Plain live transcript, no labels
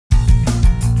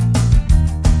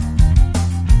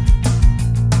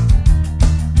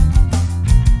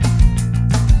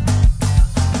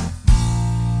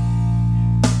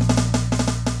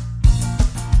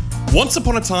Once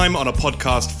upon a time on a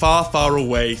podcast far, far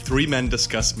away, three men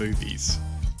discuss movies.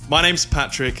 My name's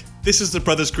Patrick, this is The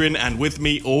Brothers Grin, and with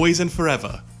me, always and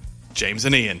forever, James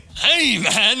and Ian. Hey,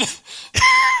 man!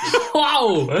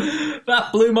 Wow! That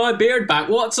blew my beard back.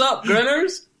 What's up,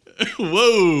 Grinners?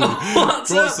 Whoa! What's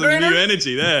Brought up, some Grinner? new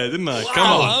energy there, didn't I? Wow.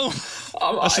 Come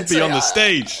on. I should be on the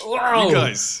stage. Wow. You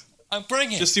guys. I'm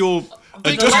bringing Just your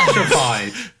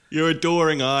Electrified. your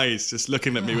adoring eyes just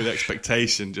looking at me with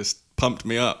expectation just pumped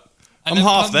me up. I'm it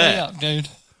half pumped me there. up, dude.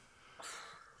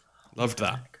 Loved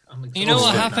that. You know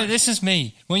what happened? This is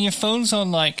me. When your phone's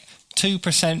on like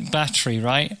 2% battery,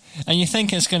 right? And you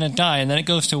think it's going to die, and then it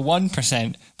goes to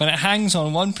 1%, but it hangs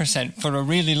on 1% for a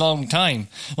really long time.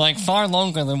 Like far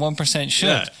longer than 1% should.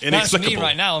 Yeah, That's me inexplicable.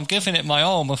 right now. I'm giving it my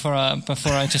all before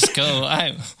I just go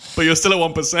out. But you're still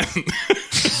at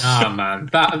 1%. Nah, man.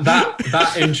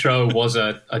 That intro was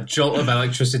a jolt of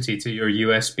electricity to your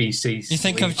USB-C. You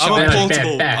think I'm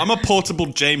I'm a portable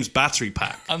James battery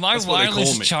pack. Am I That's what they call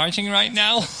wireless me. charging right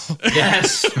now?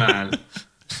 Yes, man.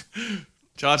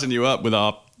 Charging you up with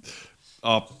our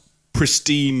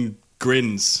pristine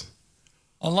grins.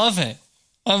 I love it.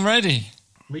 I'm ready.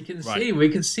 We can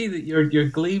Right. see that your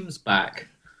gleam's back.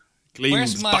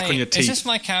 Gleams back on your teeth. Is this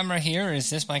my camera here, or is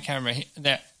this my camera here?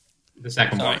 There. The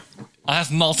second Sorry. one. I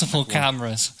have multiple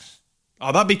cameras.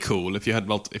 Oh, that'd be cool if you had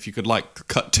if you could like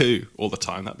cut two all the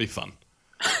time. That'd be fun.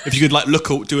 If you could like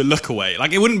do a look away.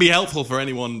 Like it wouldn't be helpful for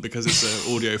anyone because it's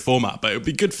an audio format, but it would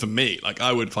be good for me. Like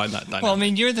I would find that dynamic. Well, I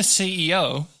mean, you're the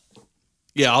CEO.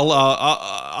 Yeah,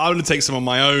 I'm going to take some of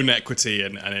my own equity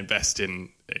and invest in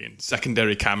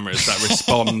secondary cameras that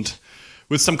respond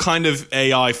with some kind of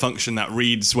AI function that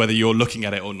reads whether you're looking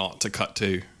at it or not to cut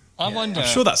to. I wonder. I'm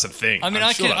sure that's a thing. I mean,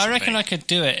 I reckon I could. could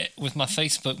do it with my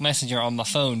Facebook Messenger on my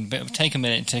phone, but it would take a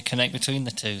minute to connect between the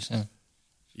two. So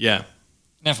Yeah,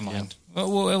 never mind.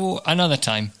 Another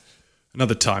time.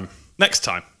 another time. Next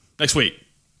time. Next week.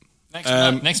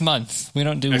 Next month. We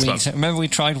don't do next weeks. month. Remember we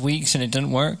tried weeks and it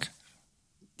didn't work?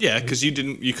 Yeah, because you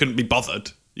couldn't be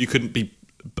bothered. You couldn't be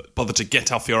bothered to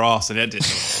get off your arse and edit.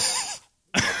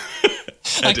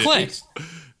 I quit.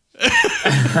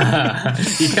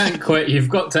 You can't quit. You've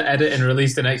got to edit and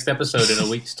release the next episode in a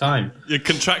week's time. You're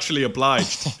contractually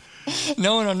obliged.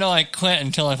 No, I quit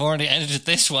until I've already edited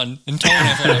this one and told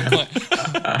everyone I quit.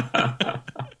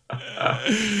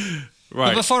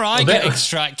 Right. But before I get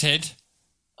extracted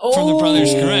from the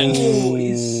Brothers Grin. Oh,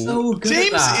 he's so good at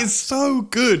James that. is so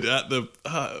good at the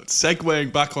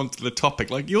segueing back onto the topic.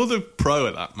 Like you're the pro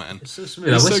at that, man. It's so smooth.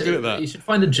 You're I so wish good at that. You should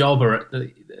find a job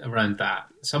around that.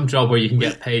 Some job where you can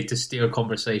get paid to steer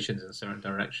conversations in certain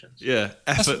directions. Yeah,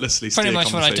 effortlessly. Pretty steer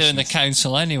much what I do in the conversations.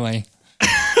 council anyway.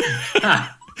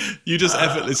 You just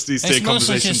effortlessly steer It's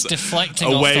mostly conversations just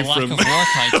deflecting away off the from lack of work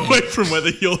I do. away from whether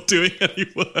you're doing any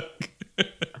work.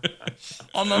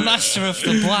 I'm a master of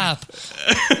the blab.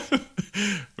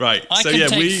 Right. I so can yeah,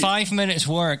 take 5 minutes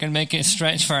work and make it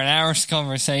stretch for an hour's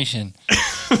conversation.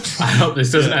 I hope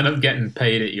this doesn't end up getting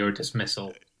paid at your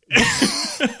dismissal.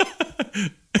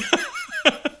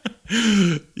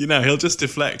 he'll just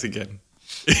deflect again.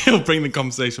 He'll bring the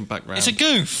conversation back round. It's a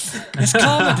goof. It's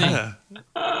comedy.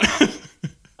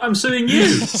 I'm suing you.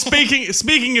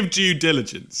 Speaking of due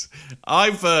diligence,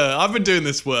 I've been doing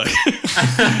this work.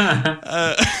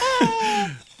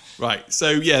 Right. So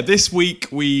yeah, this week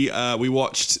we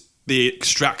watched The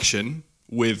Extraction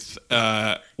with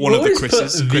one of the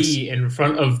Chris's. Put V in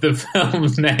front of the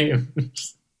film's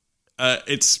names.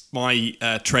 It's my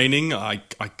training. I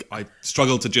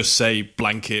struggle to just say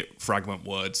blanket fragment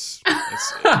words.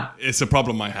 It's a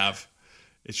problem I have.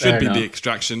 It should Fair be enough. The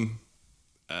Extraction.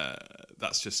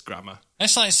 That's just grammar.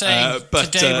 It's like saying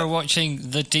today we're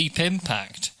watching The Deep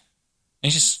Impact.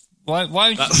 It's just why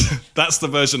would you... That's the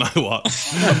version I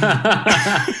watch.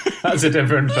 That's a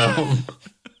different film.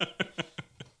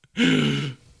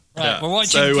 Right, we're watching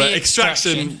So The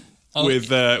Extraction Oh, with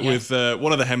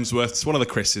one of the Hemsworths, one of the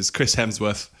Chris's, Chris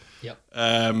Hemsworth. Yep.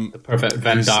 The perfect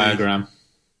Venn diagram.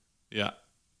 Yeah,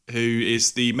 who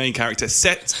is the main character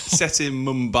set in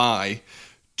Mumbai.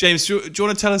 James, do you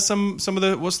want to tell us some of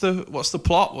the what's the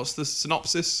plot? What's the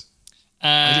synopsis?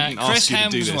 I didn't Chris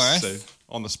ask you to do Hemsworth this, so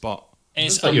on the spot.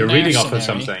 is It's like a you're reading off of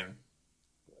mercenary. something.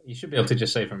 You should be able to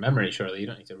just say from memory, surely. You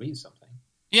don't need to read something.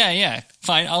 Yeah,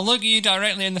 fine. I'll look at you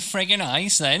directly in the friggin'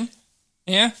 eyes then.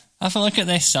 Here, have a look at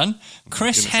this, son.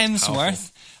 Chris goodness, that's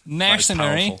Hemsworth,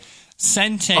 mercenary, powerful.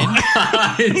 sent in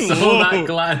I saw that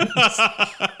glance.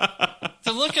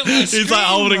 to look at my screen, He's like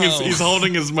bro. he's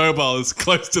holding his mobile as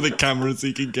close to the camera as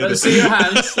he can get Let's it. see your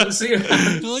hands. Let's see your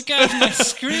hands. Look at my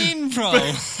screen, bro.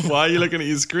 Why are you looking at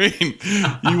your screen?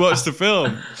 You watched the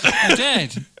film. I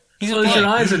did. Close your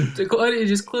eyes and why don't you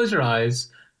just close your eyes?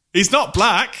 He's not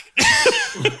black.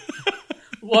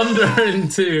 Wander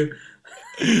into.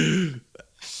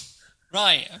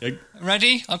 Right.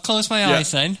 Ready? I'll close my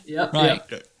eyes then. Yep. Right.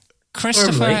 Yep.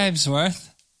 Christopher Firmly. Hemsworth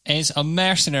is a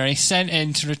mercenary sent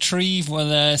in to retrieve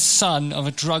the son of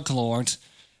a drug lord,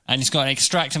 and he's got to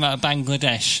extract him out of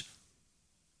Bangladesh.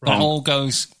 Wrong. And all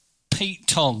goes Pete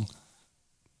Tong.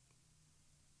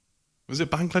 Was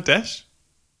it Bangladesh?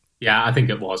 Yeah, I think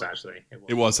it was actually.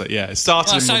 It was, yeah. It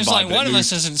started Well, in it sounds Mumbai. like but one it of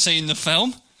us moved- hasn't seen the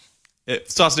film.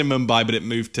 It started in Mumbai, but it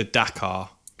moved to Dakar,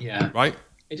 Yeah. right?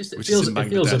 It Which feels is in a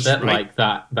bit Bangladesh, right? like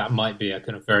that might be a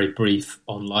kind of very brief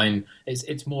online.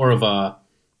 It's more of a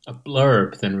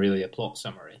blurb than really a plot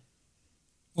summary.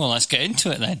 Well, let's get into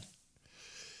it then.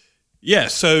 Yeah,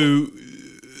 so...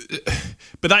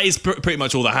 But that is pretty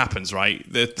much all that happens, right?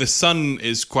 The son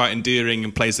is quite endearing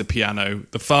and plays the piano.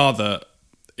 The father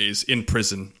is in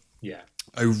prison. Yeah.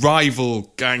 A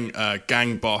rival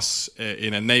gang boss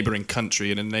in a neighbouring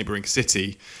country, in a neighbouring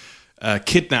city,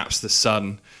 kidnaps the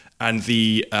son, and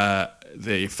the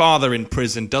father in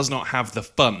prison does not have the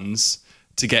funds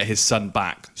to get his son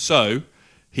back. So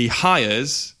he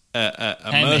hires a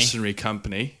mercenary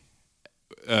company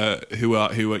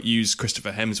who use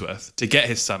Christopher Hemsworth to get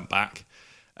his son back.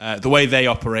 The way they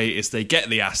operate is they get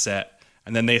the asset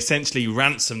and then they essentially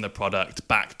ransom the product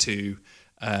back to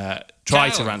try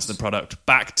to ransom the product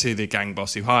back to the gang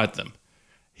boss who hired them.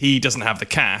 He doesn't have the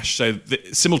cash, so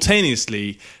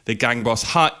simultaneously the gang boss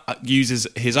uses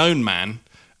his own man,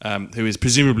 who is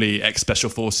presumably ex-special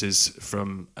forces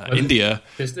from India,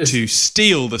 to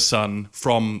steal the son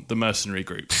from the mercenary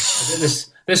group.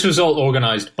 This was all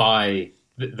organised by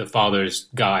the father's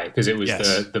guy, because it was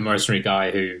the mercenary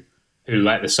guy who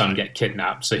let the son get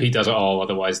kidnapped. So he does it all.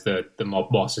 Otherwise, the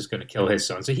mob boss is going to kill his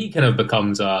son. So he kind of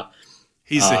becomes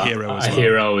he's a hero as well.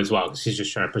 Hero as well, because he's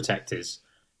just trying to protect his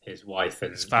wife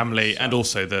and his family, and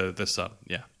also the son.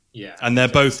 Yeah, and they're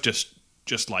both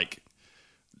just like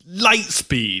light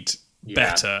speed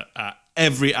better at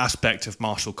every aspect of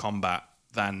martial combat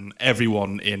than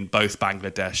everyone in both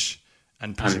Bangladesh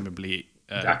and presumably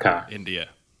Dhaka, India.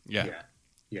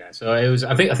 Yeah. So it was.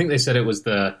 I think they said it was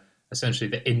essentially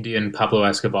the Indian Pablo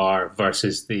Escobar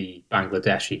versus the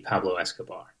Bangladeshi Pablo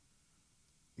Escobar.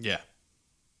 Yeah.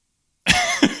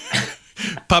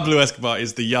 Pablo Escobar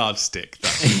is the yardstick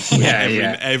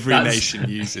that every nation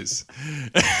uses.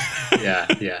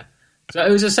 Yeah. So it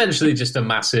was essentially just a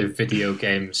massive video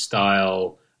game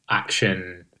style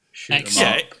action shoot 'em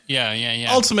up. Yeah.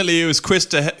 Ultimately, it was Chris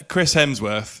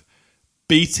Hemsworth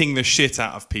beating the shit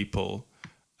out of people,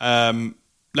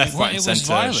 left, right, and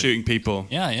centre, shooting people.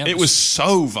 Yeah. It was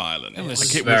so violent. It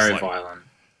was very violent.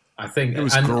 I think it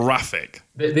was graphic.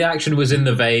 The action was in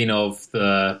the vein of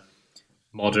the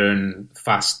modern,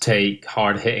 fast take,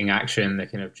 hard hitting action, the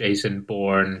kind of Jason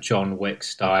Bourne, John Wick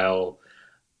style.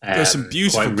 There's some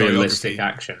beautiful quite realistic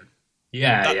action.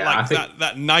 I think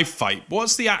that knife fight.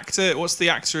 What's the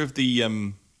actor of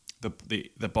the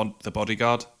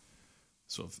bodyguard,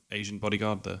 sort of Asian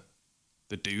bodyguard,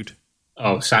 the dude?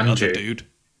 Oh, Sanju. The dude.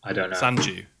 I don't know.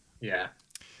 Sanju. Yeah.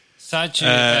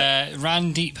 Sanju.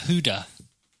 Randeep Hooda.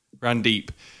 Randeep.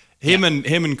 Him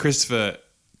and Chris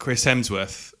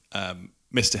Hemsworth,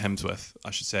 Mr. Hemsworth,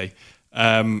 I should say,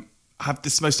 have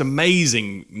this most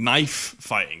amazing knife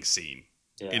fighting scene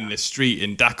in this street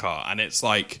in Dakar, and it's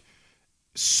like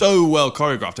so well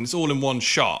choreographed, and it's all in one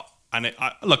shot. And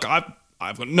I've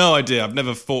got no idea. I've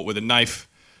never fought with a knife.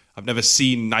 I've never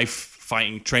seen knife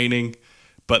fighting training,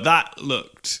 but that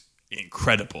looked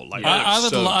incredible. Like I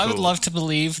would love to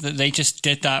believe that they just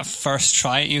did that first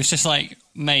try. It was just like,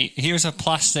 mate, here's a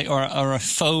plastic or a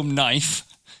foam knife.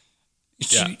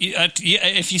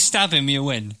 If you stab him, you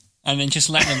win. And then just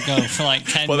let them go for like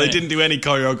 10 well, minutes. they didn't do any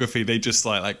choreography. They just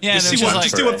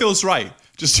just do what feels right.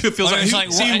 Just do what feels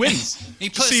right. See who wins. He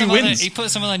put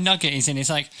some of the nuggies in.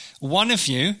 It's like, one of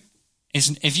you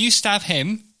is, if you stab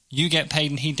him, you get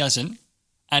paid and he doesn't.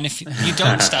 And if you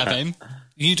don't stab him,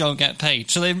 you don't get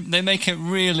paid. So they make it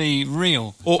really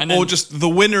real. Or just the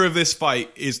winner of this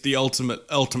fight is the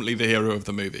ultimately the hero of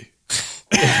the movie.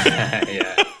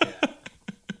 Yeah.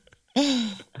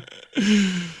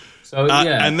 So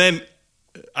and then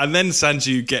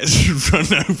Sanju gets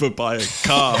run over by a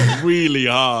car really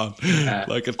hard,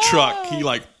 like a truck. He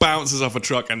bounces off a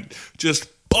truck and just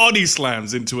body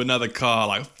slams into another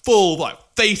car,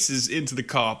 faces into the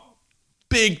car,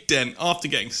 big dent after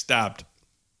getting stabbed.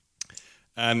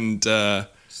 And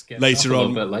later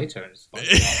on, later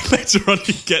on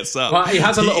he gets up. Well, he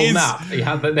has a little nap. They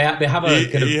have a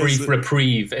kind of brief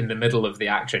reprieve in the middle of the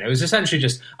action. It was essentially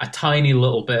just a tiny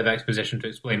little bit of exposition to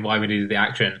explain why we needed the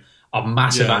action. a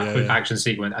massive action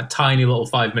sequence, a tiny little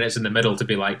 5 minutes in the middle to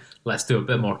be like, let's do a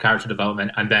bit more character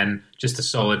development, and then just a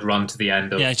solid run to the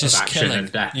end of action killing.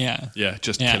 and death.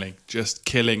 Just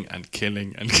killing and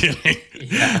killing and killing.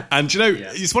 Yeah. And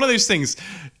it's one of those things.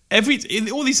 In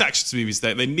all these action movies,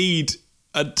 they need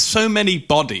so many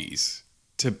bodies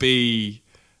to be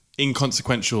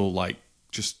inconsequential, like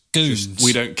just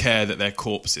we don't care that they're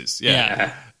corpses.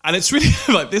 Yeah. And it's really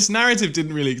like this narrative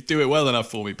didn't really do it well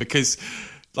enough for me, because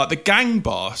like the gang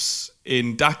boss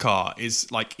in Dakar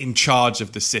is like in charge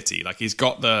of the city. Like he's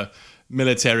got the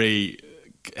military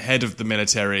head of the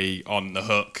military on the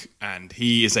hook, and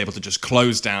he is able to just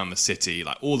close down the city.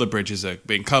 Like all the bridges are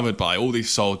being covered by all these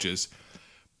soldiers,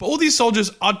 but all these soldiers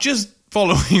are just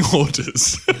following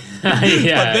orders.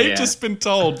 They've just been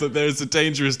told that there's a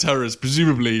dangerous terrorist,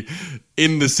 presumably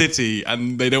in the city,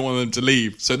 and they don't want them to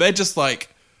leave. So they're just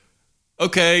like,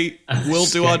 okay, we'll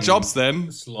do our jobs then.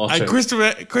 Slaughtered. And Chris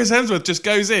Hemsworth just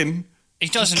goes in. He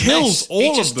doesn't kills miss. all he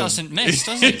of just them. Doesn't miss,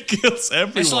 does he? He kills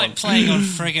everyone. It's like playing on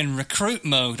friggin' recruit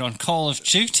mode on Call of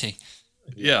Duty.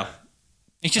 Yeah.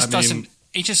 He just doesn't.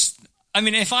 I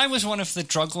mean, if I was one of the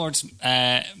drug lords'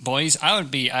 boys, I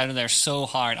would be out of there so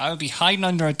hard. I would be hiding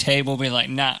under a table, be like,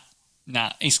 nah.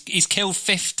 He's killed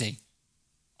 50.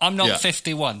 I'm not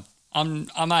 51. I'm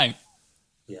out.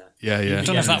 Yeah. I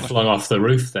don't know if that would flung off the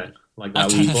roof then, like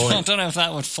that wee boy. I don't know if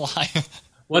that would fly.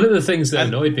 One of the things that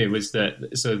annoyed me was that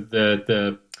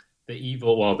the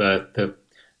evil, the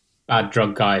bad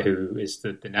drug guy who is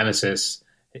the nemesis,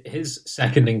 his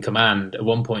second in command at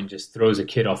one point just throws a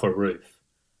kid off a roof.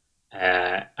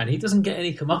 And he doesn't get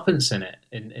any comeuppance in it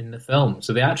in the film.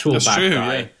 So the actual bad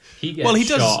guy, he gets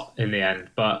shot in the end,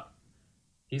 but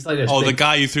he's like this. Oh, the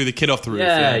guy who threw the kid off the roof.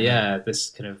 Yeah. This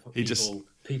kind of evil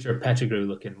Peter Pettigrew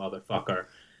looking motherfucker.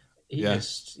 He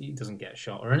doesn't get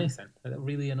shot or anything. That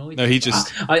really annoyed me.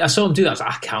 I saw him do that. I was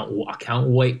like, I can't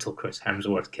wait till Chris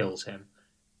Hemsworth kills him.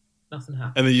 Nothing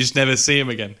happened. And then you just never see him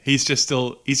again. He's just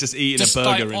eating a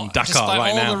burger in Dakar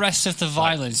right now. Despite all the rest of the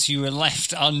violence, you were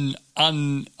left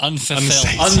unfulfilled.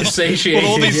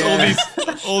 Unsatiated.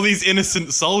 All these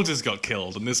innocent soldiers got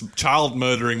killed, and this child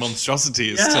murdering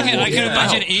monstrosity is still walking I can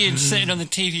imagine Ian sitting on the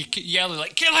TV yelling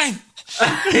like, "Kill him!"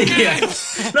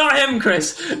 Not him,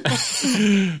 Chris.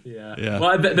 Yeah.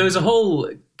 Well, there was a whole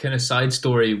kind of side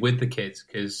story with the kids,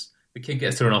 because the kid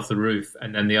gets thrown off the roof,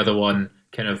 and then the other one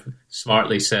kind of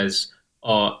smartly says,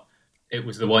 "Oh, it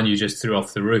was the one you just threw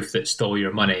off the roof that stole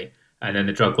your money." And then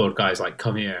the drug lord guy's like,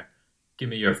 "Come here, give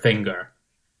me your finger."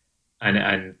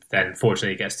 And then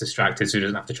fortunately he gets distracted, so he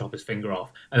doesn't have to chop his finger off.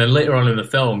 And then later on in the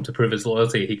film, to prove his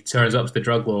loyalty, he turns up to the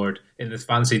drug lord in this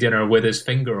fancy dinner with his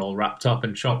finger all wrapped up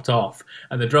and chopped off.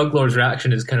 And the drug lord's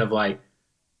reaction is kind of like,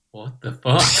 "What the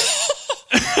fuck?"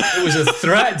 It was a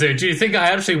threat, dude. Do you think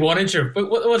I actually wanted your...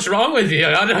 What's wrong with you?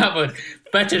 I don't have a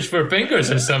fetish for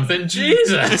fingers or something.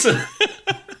 Jesus.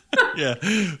 Yeah.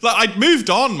 Like, I'd moved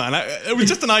on, man. It was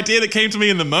just an idea that came to me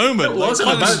in the moment. It wasn't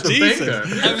about the finger.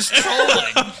 I was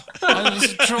trolling. I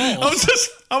was a troll.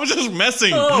 I was just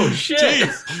messing. Oh, shit.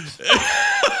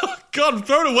 Jeez. God,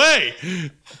 throw it away.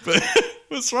 But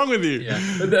what's wrong with you? Yeah,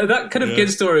 but that kind of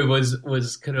kid story was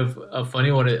kind of a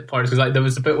funny one at parts, because like there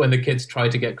was a bit when the kids try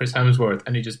to get Chris Hemsworth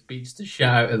and he just beats the shit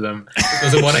out of them,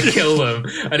 doesn't want to kill them,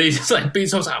 and he just like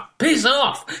beats off, like, "Piss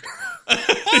off!"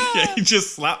 Yeah, he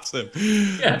just slaps him.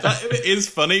 Yeah, it is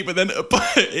funny, but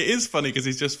it is funny because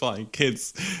he's just fighting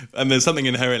kids, and there's something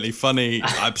inherently funny.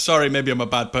 I'm sorry, maybe I'm a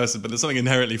bad person, but there's something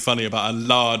inherently funny about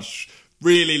a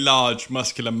really large,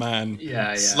 muscular man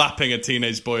slapping a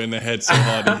teenage boy in the head so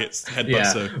hard he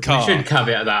headbutts a car. We should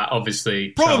caveat that, obviously.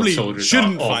 Probably soldiers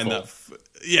shouldn't are find awful.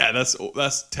 that.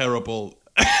 That's terrible.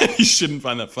 You shouldn't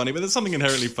find that funny, but there's something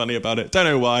inherently funny about it. Don't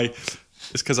know why.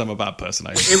 It's because I'm a bad person.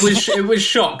 It was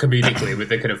shot comedically with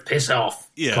the kind of piss off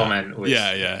comment.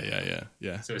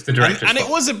 Yeah. So it's the director's and it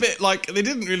was a bit like they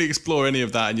didn't really explore any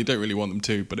of that, and you don't really want them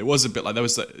to. But it was a bit like there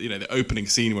was the opening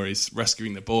scene where he's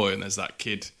rescuing the boy, and there's that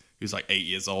kid who's like 8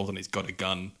 years old, and he's got a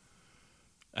gun,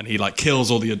 and he like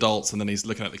kills all the adults, and then he's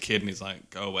looking at the kid, and he's like,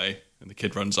 "Go away," and the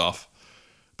kid runs off.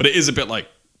 But it is a bit like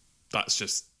that's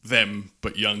just them,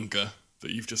 but younger,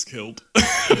 that you've just killed.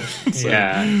 So,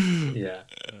 yeah.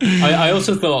 I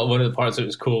also thought one of the parts that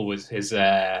was cool was his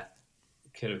kind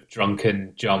of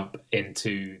drunken jump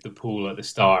into the pool at the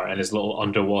start and his little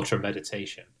underwater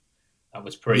meditation. That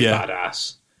was pretty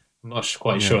badass. I'm not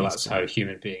quite sure that's how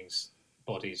human beings'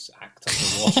 bodies act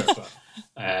underwater,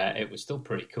 but it was still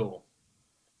pretty cool.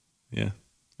 Yeah,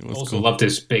 it was also cool. loved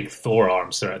his big Thor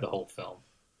arms throughout the whole film.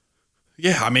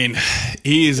 Yeah, I mean,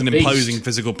 he is an imposing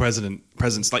physical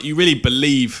presence. Like you really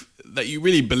believe that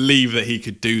he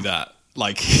could do that.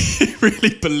 Like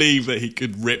really believe that he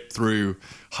could rip through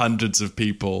hundreds of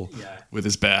people with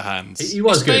his bare hands. He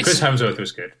was good. Chris Hemsworth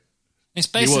was good. It's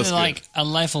basically like a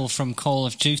level from Call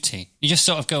of Duty. You just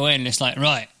sort of go in and it's like,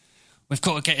 right, we've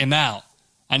got to get him out.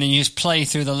 And then you just play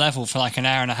through the level for like an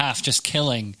hour and a half just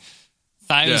killing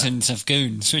thousands of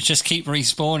goons, which just keep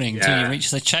respawning until you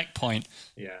reach the checkpoint.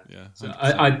 Yeah. So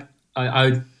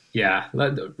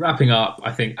wrapping up,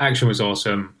 I think action was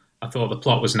awesome. I thought the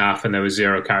plot was naff and there was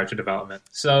zero character development.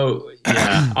 So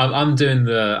I'm doing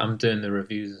the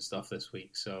reviews and stuff this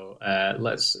week. So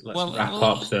let's wrap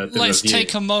up the let's review.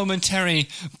 Take a momentary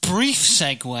brief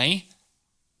segue.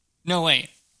 No, wait.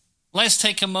 Let's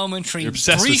take a momentary You're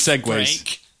obsessed brief with segues.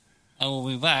 break. I will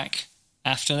be back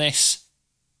after this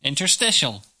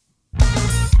interstitial.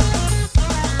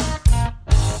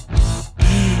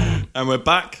 And we're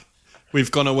back. We've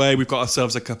gone away. We've got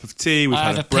ourselves a cup of tea. We've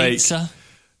had a break. Pizza.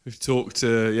 We've talked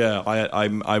to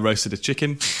I roasted a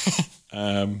chicken.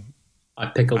 I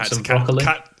pickled some broccoli.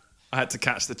 I had to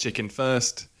catch the chicken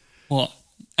first. What?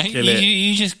 Kill it.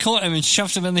 You just caught him and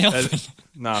shoved him in the oven.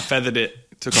 I feathered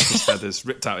it, took off his feathers,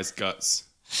 ripped out his guts.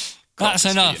 That's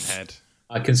enough. Head.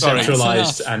 I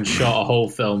conceptualized and shot a whole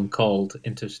film called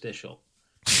Interstitial.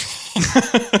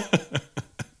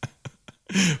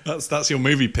 That's your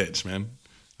movie pitch, man.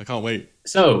 I can't wait.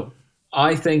 So,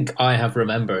 I think I have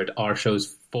remembered our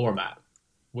show's format.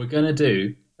 We're going to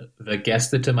do the Guess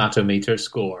the Tomato Meter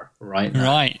score right now.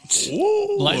 Right.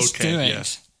 Ooh, Let's do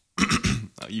it.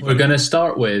 Yeah. We're going to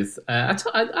start with... I'll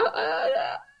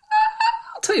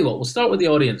tell you what, we'll start with the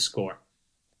audience score.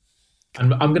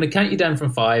 And I'm going to count you down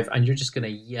from 5, and you're just going to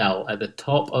yell at the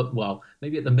top of, well,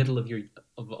 maybe at the middle of your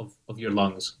of your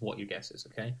lungs what your guess is,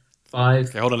 okay? 5.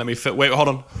 Okay, hold on, wait, hold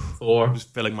on. 4. I'm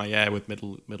just filling my air with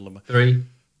middle of my... 3.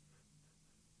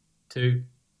 2.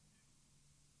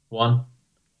 1.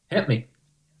 Hit me.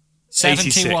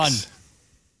 71. 86.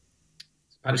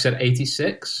 Patrick said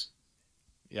 86.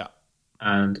 Yeah.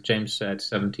 And James said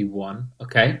 71.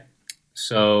 Okay.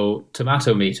 So,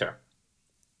 tomato meter.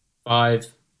 5.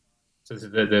 So this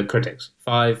is the critics.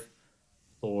 5,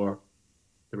 4,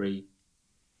 3,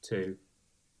 2,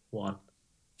 1.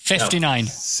 59.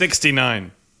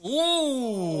 69. Ooh.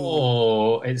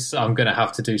 Oh, I'm going to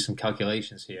have to do some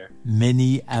calculations here.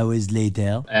 Many hours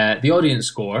later. The audience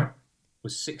score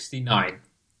was 69.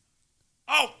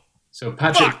 Oh, so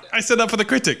Patrick... fuck! I said that for the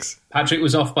critics. Patrick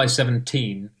was off by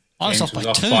 17. I was James off by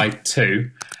was 2. off by 2.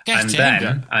 Get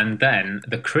And then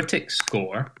the critics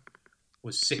score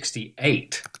was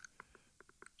 68.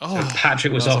 Oh, So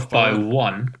Patrick was off by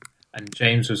 1, and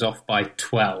James was off by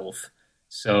 12.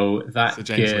 So that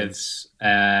gives...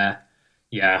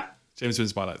 James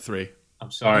wins by like 3.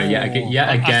 I'm sorry. Yet again.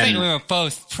 I think we were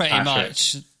both pretty Patrick.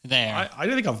 much there. I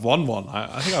don't think I've won one.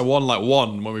 I think I won like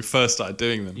 1 when we first started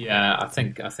doing them. Yeah, I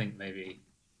think maybe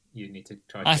you need to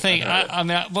try.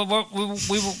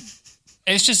 We will.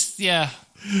 It's just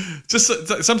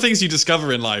Just some things you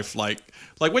discover in life, like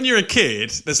when you're a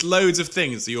kid, there's loads of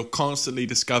things that you're constantly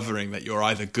discovering that you're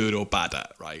either good or bad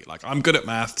at, right? Like I'm good at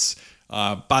maths,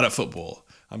 bad at football.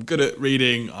 I'm good at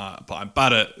reading, but I'm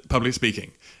bad at public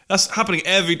speaking. That's happening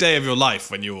every day of your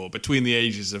life when you're between the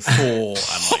ages of 4 and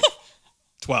like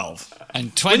 12.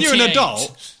 And 28.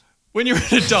 When you're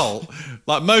an adult,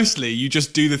 like mostly you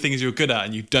just do the things you're good at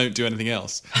and you don't do anything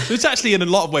else. So it's actually in a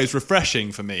lot of ways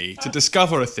refreshing for me to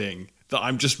discover a thing that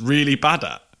I'm just really bad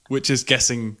at, which is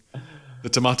guessing the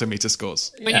tomato meter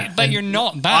scores. But you're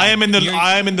not bad. I am in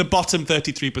the bottom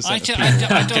 33%. I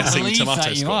don't guessing believe tomato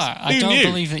that you scores. are. I Who don't knew?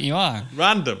 believe that you are.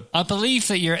 Random. I believe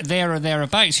that you're there or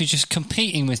thereabouts. You're just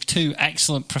competing with 2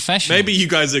 excellent professionals. Maybe you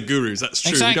guys are gurus. That's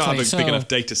true. Exactly, We don't have a big enough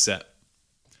data set.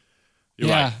 You're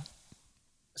right.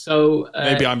 So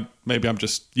Maybe I'm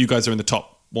just, you guys are in the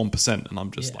top 1% and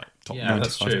I'm just like top 95%. Yeah,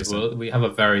 that's true. Well, we have a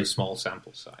very small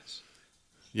sample size.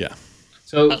 Yeah.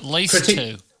 So At least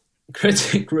 2.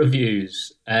 Critic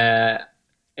reviews.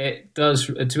 It does,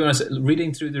 to be honest,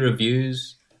 reading through the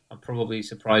reviews, I'm probably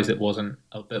surprised it wasn't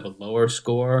a bit of a lower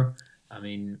score. I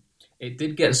mean, it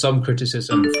did get some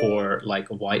criticism for like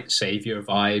white savior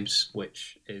vibes,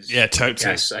 which is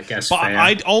totally. I guess but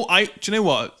fair. do you know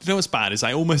what? Do you know what's bad is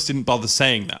I almost didn't bother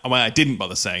saying that. I didn't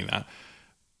bother saying that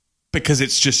because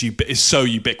it's just it's so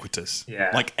ubiquitous.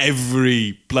 Yeah. Like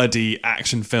every bloody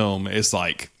action film is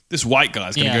like this white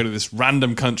guy's going to go to this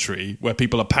random country where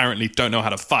people apparently don't know how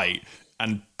to fight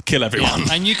and kill everyone. Yeah.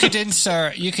 And you could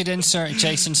insert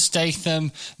Jason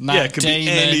Statham, Matt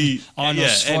Damon, Arnold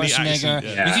Schwarzenegger.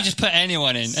 You could just put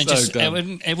anyone in,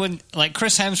 and it wouldn't like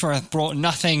Chris Hemsworth brought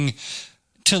nothing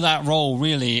to that role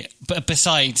really, but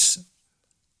besides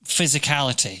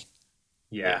physicality.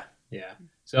 Yeah.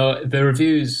 So the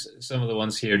reviews, some of the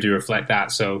ones here do reflect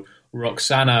that. So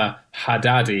Roxana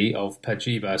Haddadi of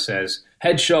Pajiba says,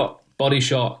 headshot, body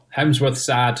shot, Hemsworth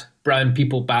sad, brown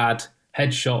people bad,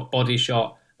 headshot, body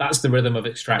shot. That's the rhythm of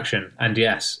Extraction. And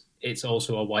yes, it's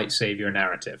also a white savior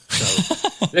narrative.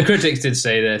 So the critics did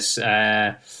say this.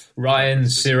 Ryan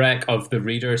Sirek of The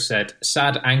Reader said,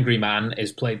 sad angry man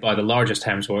is played by the largest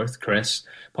Hemsworth, Chris.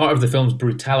 Part of the film's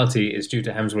brutality is due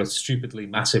to Hemsworth's stupidly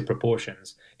massive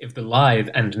proportions. If the lithe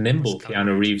and nimble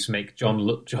Keanu Reeves make John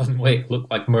Wick look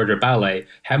like Murder Ballet,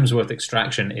 Hemsworth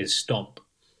Extraction is stomp.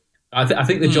 I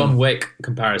think the John Wick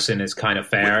comparison is kind of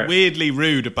fair. Weirdly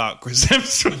rude about Chris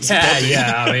Hemsworth's body.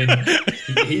 Yeah, I mean,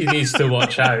 he needs to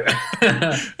watch out.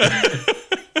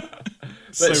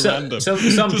 Random.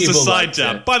 Some Just people a side liked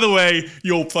jab. it. By the way,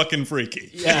 you're fucking freaky.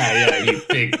 Yeah, you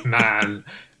big man.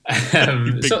 big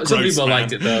Some gross people man.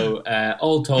 liked it though.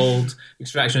 All told,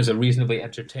 Extraction is a reasonably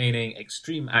entertaining,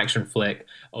 extreme action flick,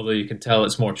 although you can tell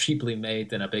it's more cheaply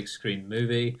made than a big screen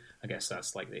movie. I guess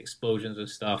that's like the explosions and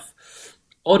stuff.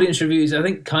 Audience reviews, I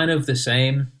think, kind of the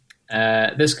same.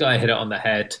 This guy hit it on the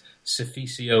head.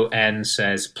 Sufficio N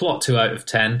says, plot 2 out of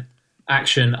 10,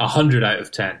 action 100 out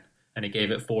of 10. And he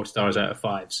gave it 4 stars out of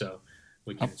 5, so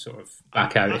we can sort of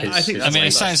back out his...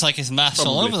 it sounds like his maths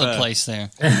all over the place there.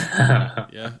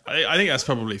 Yeah, I think that's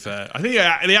probably fair. I think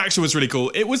the action was really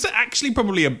cool. It was actually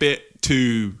probably a bit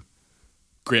too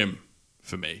grim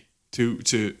for me.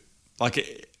 I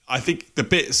think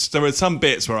there were some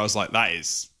bits where I was like, that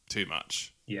is too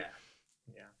much. Yeah.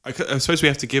 I suppose we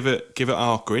have to give it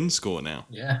our grin score now.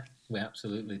 Yeah, we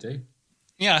absolutely do.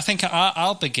 Yeah, I think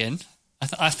I'll begin.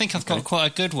 I think I've got quite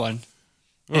a good one.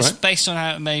 It's based on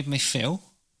how it made me feel.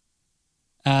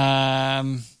 How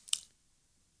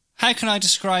can I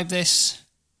describe this?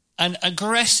 An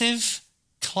aggressive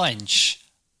clench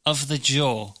of the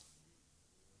jaw.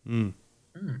 You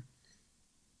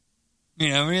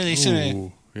know, really sort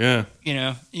of... Yeah. You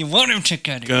know, you want him to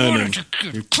get it.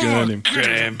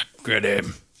 Get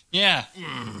him. Yeah.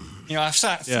 You know,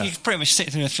 you can pretty much sit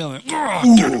through the film and,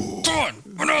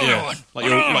 another one. Like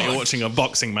you're watching a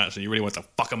boxing match and you really want to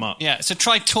fuck him up. Yeah, so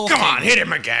try talking. Come on, hit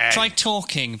him again. Try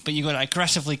talking, but you've got to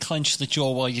aggressively clench the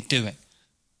jaw while you do it.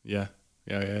 Yeah.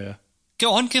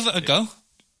 Go on, give it a go.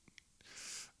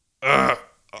 I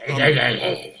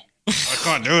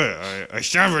can't do it. I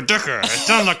sound ridiculous. I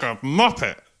sound like a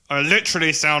Muppet. I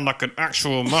literally sound like an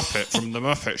actual Muppet from the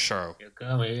Muppet Show. You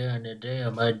come here on the day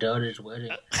of my daughter's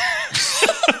wedding.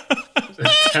 It's a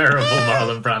terrible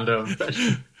Marlon Brando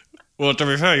impression. Well, to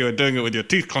be fair, you were doing it with your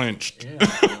teeth clenched. Yeah,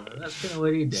 well, that's kind of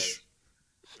what he did.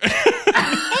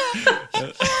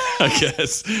 I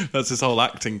guess that's his whole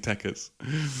acting techers.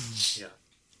 Yeah.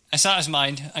 So that was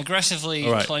mine. Aggressively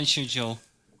clench your jaw.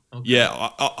 Okay. Yeah,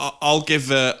 I'll give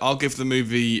the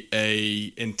movie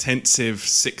a intensive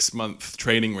 6-month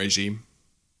training regime.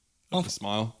 A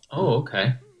smile. Oh,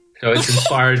 okay. So it's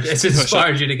inspired. It's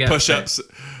inspired you to get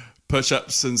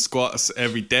push-ups and squats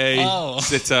every day.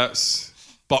 Sit-ups,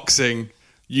 boxing,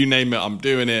 you name it. I'm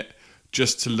doing it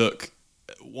just to look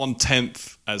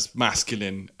 1/10 as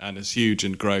masculine and as huge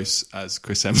and gross as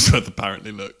Chris Hemsworth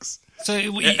apparently looks. So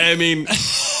I mean,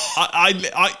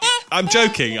 I'm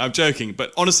joking,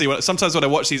 but honestly, sometimes when I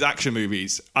watch these action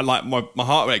movies, I like my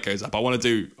heart rate goes up. I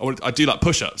do like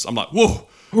push-ups. I'm like, whoa,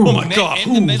 oh my god,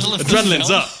 in the middle of adrenaline's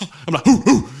the up. I'm like,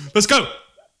 ooh, let's go,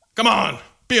 come on,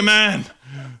 be a man.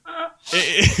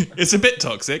 It's a bit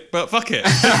toxic, but fuck it.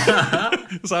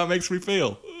 That's how it makes me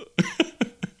feel.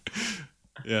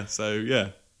 Yeah, so yeah,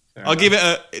 I'll give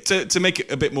it to make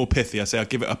it a bit more pithy. I say I'll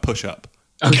give it a push-up.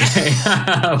 Okay,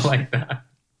 I like that.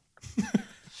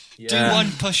 Do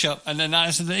one push-up, and then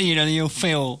that's you'll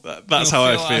feel. That's how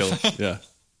I feel. Yeah,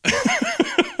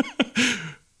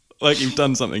 like you've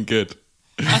done something good.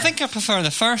 I think I prefer the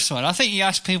first one. I think you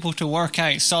ask people to work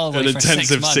out solidly an for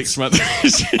intensive 6 months,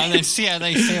 6 months, and then see how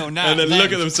they feel now, and then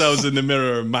look at themselves in the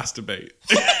mirror and masturbate,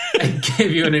 and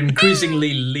give you an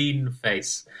increasingly lean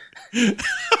face. It's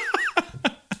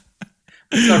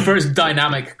our first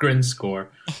dynamic grin score.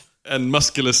 And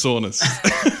muscular soreness.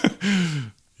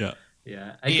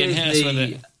 Yeah. I gave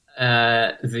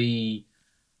the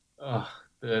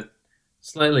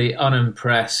slightly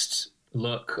unimpressed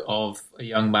look of a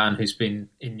young man who's been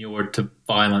inured to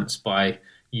violence by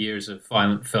years of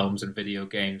violent films and video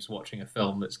games, watching a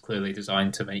film that's clearly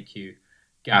designed to make you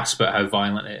gasp at how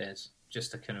violent it is.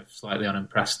 Just a kind of slightly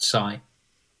unimpressed sigh.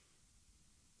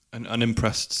 An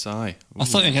unimpressed sigh. Ooh. I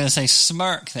thought you were going to say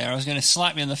smirk there. I was going to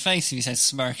slap you in the face if you said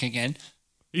smirk again.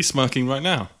 He's smirking right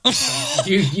now.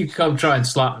 You come try and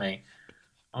slap me.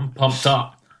 I'm pumped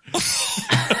up.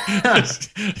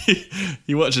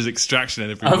 he watches Extraction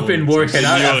every I've morning. been working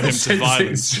out lure ever him to since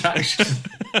violence. Extraction.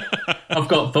 I've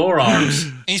got Thor arms.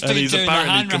 He's And been he's doing the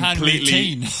apparently hand-to-hand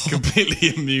routine.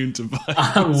 completely immune to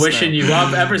violence. I'm wishing you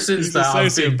up. Ever since He's a that,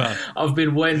 sociopath. I've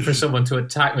been waiting for someone to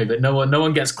attack me, but no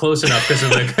one gets close enough because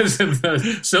of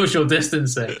the social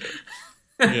distancing.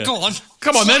 Yeah. Go on.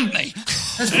 Come on, slap then. me.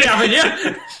 Let's be having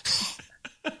you.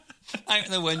 Out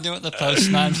the window at the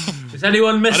postman. Is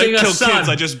anyone I missing don't a kill son? kids,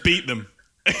 I just beat them.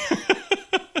 I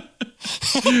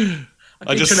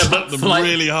just trying to slap book them flight-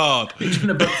 really hard. You're trying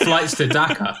to book flights to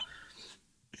Dhaka.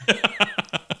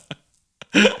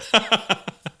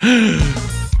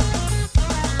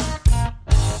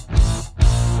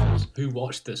 Who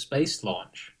watched the space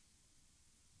launch?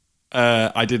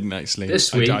 I didn't actually.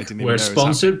 This I week, didn't even know we're it was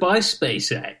sponsored by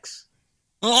SpaceX.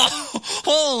 Oh,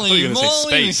 holy you were gonna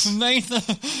say moly, space. made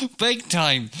the big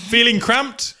time. happening. Feeling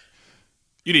cramped?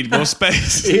 You need more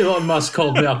space. Elon Musk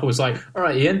called me up and was like, all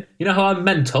right, Ian, you know how I'm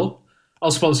mental?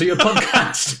 I'll sponsor your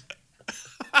podcast.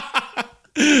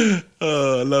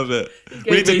 Oh, I love it.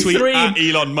 We need to me tweet at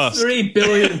Elon Musk. £3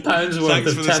 billion worth Thanks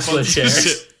of for the Tesla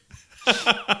shares.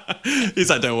 sponsorship. He's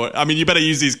like, don't worry. I mean, you better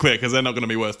use these quick because they're not going to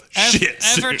be worth shit.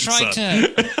 Ever soon, tried son.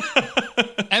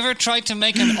 Ever tried to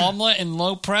make an omelette in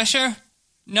low pressure?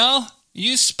 No?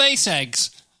 Use space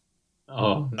eggs.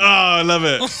 Oh, no. Oh, I love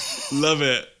it. Love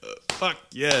it. Fuck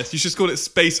yes. You should call it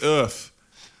Space Earth.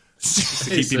 Just to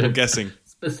keep people guessing.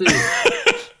 I think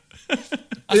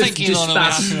Elon will be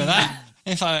happy with that.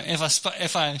 If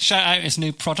I shout out his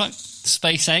new product,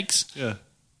 space eggs. Yeah.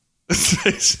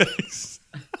 SpaceX.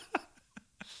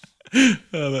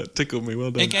 Oh, that tickled me.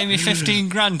 Well done. It gave me 15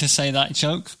 grand to say that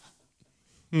joke.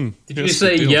 Did you Yes,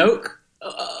 say good deal. yolk?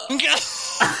 Oh!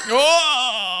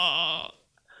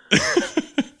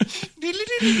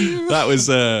 that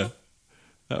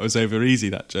was over easy.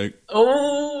 That joke.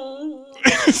 Oh,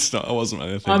 It's not. I wasn't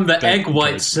anything. I'm the Don't egg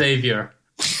white encourage me. savior.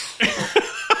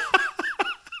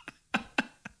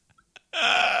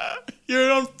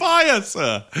 You're on fire,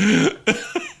 sir. You're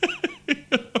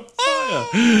on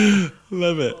fire.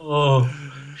 Love it. Oh,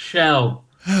 shell.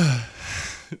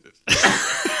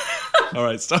 All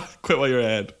right, stop. Quit while you're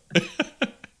ahead.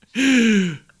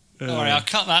 Don't worry, I'll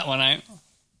cut that one out.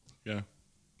 Yeah.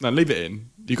 No, leave it in.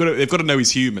 They've got to know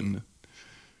he's human.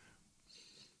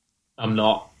 I'm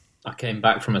not. I came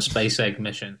back from a space egg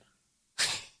mission.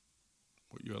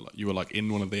 You were like in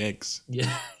one of the eggs.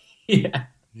 Yeah. Yeah.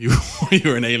 You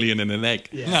were an alien in an egg.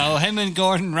 Yeah. No, him and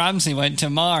Gordon Ramsay went to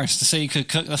Mars to see who could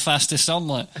cook the fastest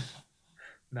omelette.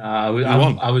 No,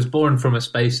 won? I was born from a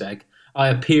space egg. I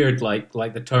appeared like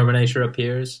the Terminator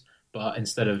appears, but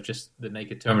instead of just the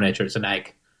naked Terminator, it's an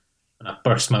egg. And I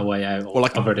burst my way out, all Or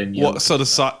like covered in yolk. what sort of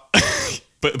size?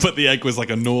 But the egg was like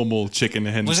a normal chicken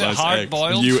hen Was it sized egg.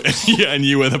 hard-boiled? And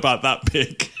you were about that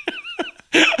big.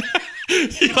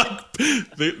 You like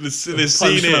the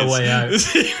scene my way out.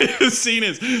 the scene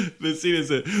is the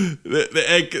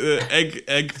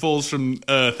egg falls from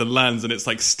Earth and lands and it's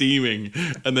like steaming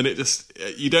and then it just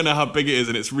you don't know how big it is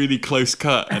and it's really close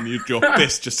cut and your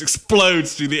fist just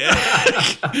explodes through the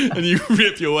egg and you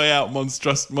rip your way out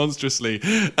monstrously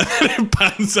and then it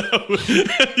pans out and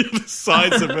you're the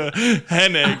size of a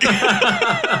hen egg.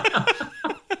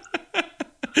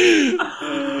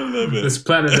 This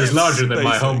planet is larger than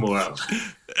my Space home egg. world.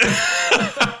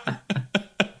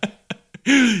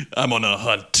 I'm on a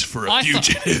hunt for a I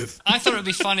fugitive. I thought it'd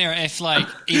be funnier if, like,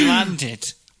 he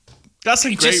landed. That's a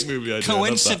He great just movie idea. I love that.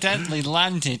 coincidentally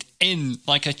landed in,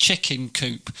 like, a chicken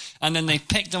coop, and then they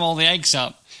picked them all the eggs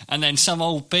up, and then some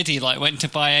old biddy, like, went to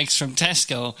buy eggs from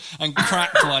Tesco and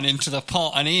cracked one into the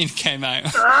pot, and Ian came out.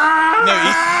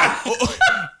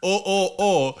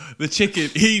 Or the chicken,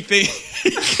 he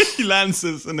lands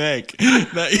as an egg.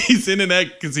 Now, he's in an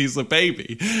egg because he's a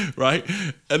baby, right?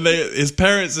 And his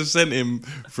parents have sent him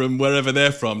from wherever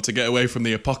they're from to get away from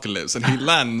the apocalypse, and he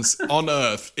lands on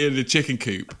Earth in a chicken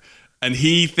coop. And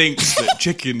he thinks that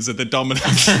chickens are the dominant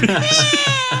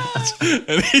species.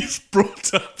 And he's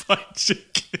brought up by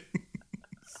chickens.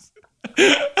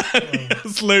 And he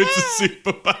has loads of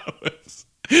superpowers.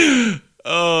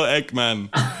 Oh, Eggman.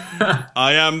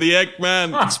 I am the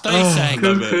Eggman. Space egg.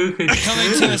 Love it.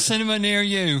 Coming to a cinema near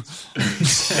you.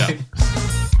 Yeah.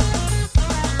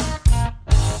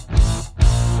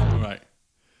 All right.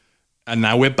 And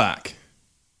now we're back.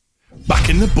 Back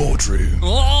in the boardroom.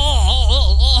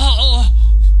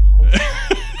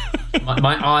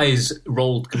 My eyes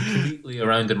rolled completely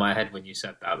around in my head when you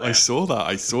said that. There. I saw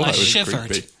that. It was shivered.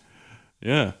 creepy.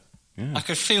 Yeah. I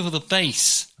could feel the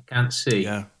bass. I can't see.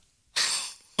 Yeah.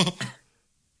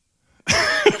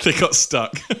 They got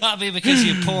stuck. That'd be because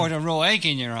you poured a raw egg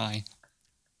in your eye.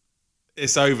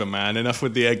 It's over, man. Enough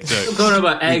with the egg joke. You're going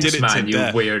about eggs, man, you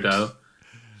death. weirdo.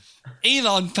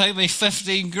 Elon paid me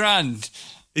 15 grand.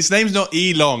 His name's not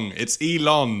Elon. It's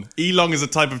Elon. Elon is a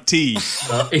type of tea.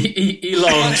 Elon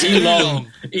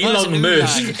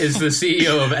Musk is the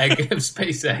CEO of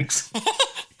SpaceX.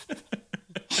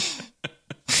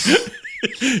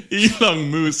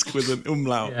 Elon Musk with an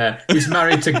umlaut. Yeah, he's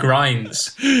married to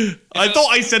Grinds. I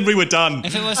thought I said we were done.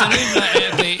 If it was an umlaut,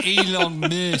 it'd be Elon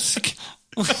Musk.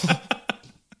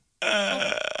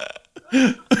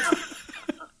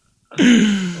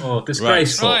 Oh,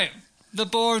 disgraceful. Right, the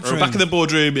boardroom. We're back in the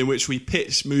boardroom in which we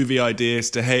pitch movie ideas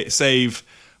to save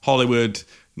Hollywood,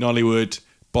 Nollywood,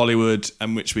 Bollywood,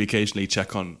 and which we occasionally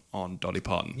check on Dolly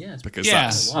Parton. Yes. Because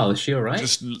Yes. that's Wow, is she all right?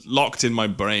 just locked in my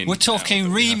brain. We're talking now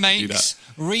that we have to do remakes,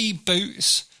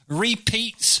 reboots,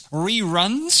 repeats,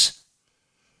 reruns,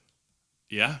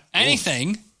 that. Yeah.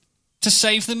 anything to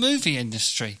save the movie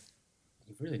industry.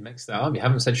 You've really mixed that up. You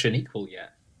haven't said Shaniqual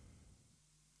yet.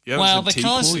 You haven't Well, said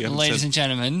because, T-Pool, you haven't ladies said- and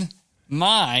gentlemen,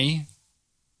 my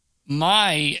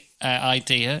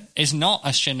idea is not a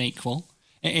Shaniqual.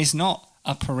 It is not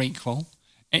a prequel.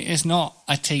 It is not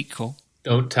a tequel.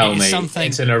 Don't tell It is me something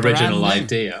it's an original brand new.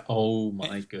 idea. Oh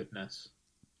my goodness.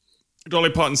 Dolly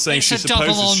Parton saying It's she a double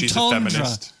supposes she's a entendre.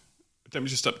 feminist. Let me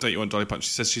just update you on Dolly Parton. She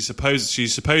says she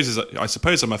supposes I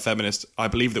suppose I'm a feminist. I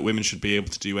believe that women should be able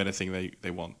to do anything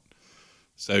they want.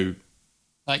 So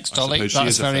Thanks, I Dolly. suppose she That's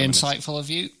is a very feminist. insightful of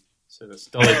you. So this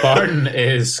Dolly Parton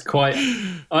is quite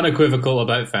unequivocal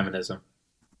about feminism.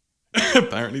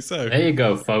 apparently so. There you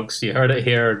go, folks. You heard it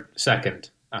here second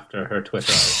after her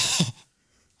Twitter article.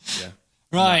 Yeah.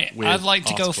 Right, weird I'd like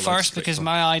to go article I first just because clicked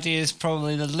my idea is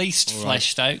probably the least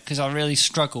fleshed out because I really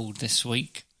struggled this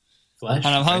week. Flesh.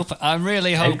 And I'm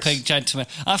really hoping, gentlemen.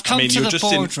 I've come to the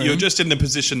boardroom. you're just in the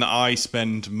position that I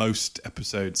spend most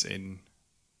episodes in.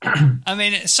 I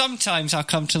mean, sometimes I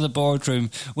come to the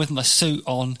boardroom with my suit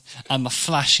on and my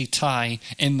flashy tie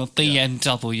in my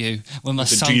BMW with my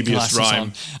With the dubious sunglasses rhyme.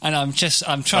 on, and I'm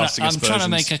trying Casting to aspersions.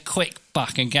 make a quick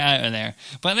buck and get out of there.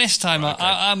 But this time,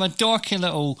 I'm a dorky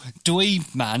little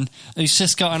dweeb man who's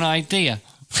just got an idea.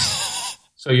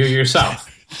 So you're yourself.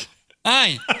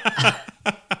 Aye,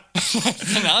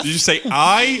 enough. Did you say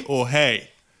I or hey?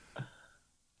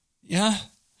 Yeah.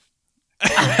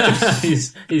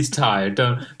 he's tired.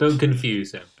 Don't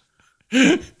confuse him.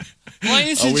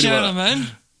 Ladies and we know gentlemen,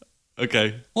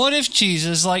 Okay. what if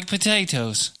Jesus liked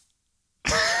potatoes?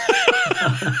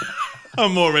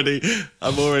 I'm already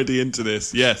into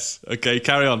this. Yes. Okay,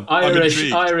 carry on. I'm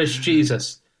intrigued. Irish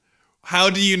Jesus. How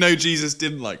do you know Jesus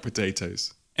didn't like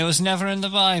potatoes? It was never in the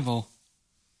Bible.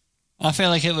 I feel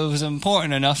like if it was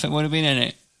important enough, it would have been in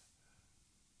it.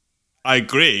 I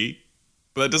agree,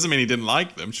 but that doesn't mean he didn't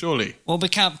like them, surely. Well, we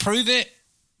can't prove it,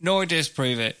 nor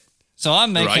disprove it. So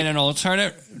I'm making Right. an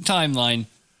alternate timeline.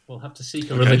 We'll have to seek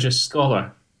a religious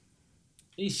scholar.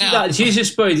 You see that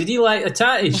Jesus boy? Did he like the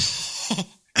tatties?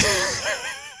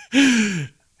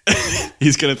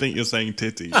 He's going to think you're saying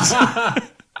titties.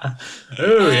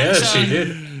 Oh yes, he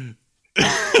did.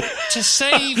 To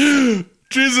save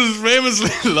Jesus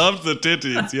famously loved the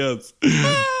titties, yes.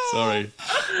 Sorry.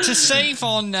 to save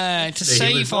on He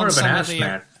was more of an some of ass the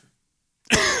man.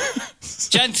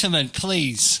 gentlemen,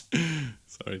 please.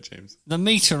 Sorry, James. The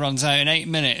meter runs out in 8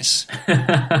 minutes.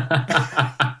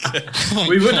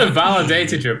 We wouldn't have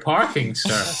validated your parking,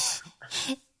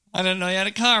 sir. I don't know you had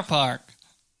a car park.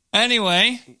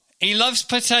 Anyway, he loves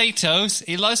potatoes.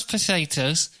 He loves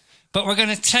potatoes. But we're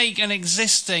going to take an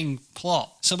existing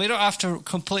plot. So we don't have to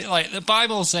complete, like, the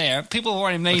Bible's there. People have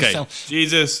already made Okay, film.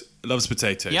 Jesus loves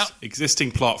potatoes. Yep.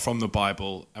 Existing plot from the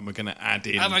Bible, and we're going to add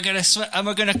in... And we're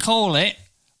going to call it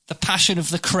The Passion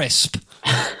of the Crisp.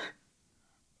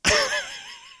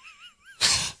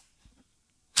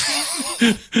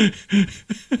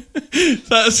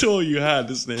 That's all you had,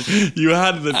 isn't it? You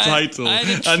had the title, I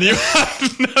had and you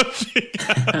had nothing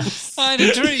else. I had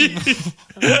a dream.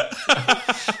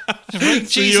 To bring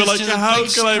So you were Jesus like, to the how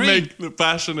big can I screen. make the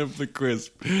passion of the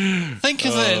crisp? Think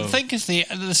of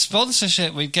the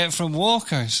sponsorship we'd get from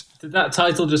Walkers. Did that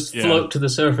title just float to the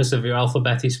surface of your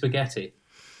alphabeti spaghetti?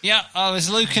 Yeah, I was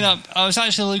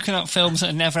actually looking up films that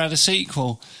had never had a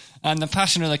sequel, and The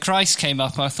Passion of the Christ came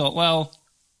up, and I thought, well,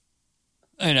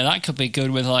 you know, that could be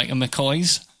good with, like, a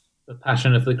McCoy's. The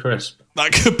Passion of the Crisp.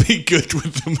 That could be good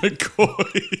with the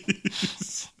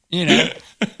McCoys. You know,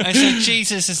 and so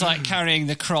Jesus is like carrying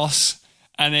the cross,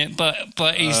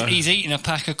 but he's eating a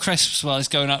pack of crisps while he's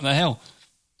going up the hill.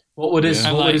 What would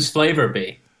his flavour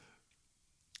be?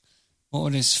 What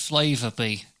would his flavour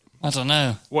be? I don't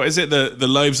know. What is it? The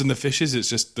loaves and the fishes? It's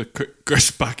just the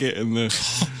crisp packet and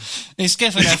the... He's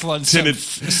giving everyone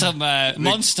some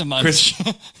Monster Munch.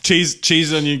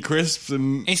 cheese onion crisps.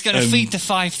 He's going to feed the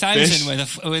 5,000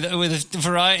 with a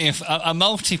variety of a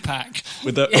multi-pack.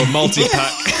 With a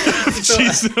multi-pack of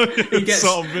cheese onion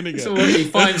salt and vinegar. So he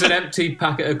finds an empty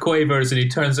packet of Quavers and he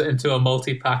turns it into a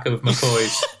multi-pack of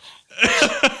McCoys.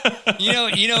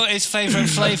 You know what his favourite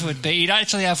flavour would be? He'd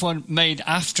actually have one made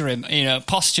after him,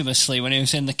 posthumously when he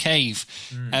was in the cave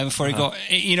before he got.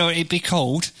 It'd be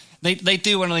called. They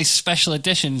do one of these special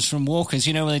editions from Walkers.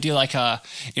 When they do like a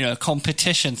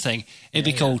competition thing. It'd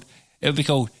be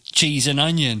called cheese and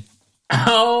onion.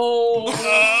 Oh,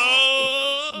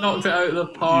 knocked it out of the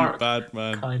park. You bad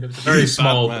man. Kind of. It's a very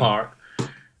small park.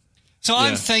 So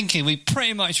I'm thinking we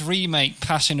pretty much remake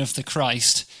Passion of the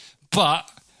Christ, but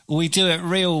we do it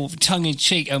real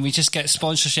tongue-in-cheek and we just get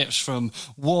sponsorships from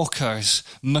Walkers,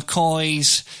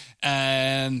 McCoys,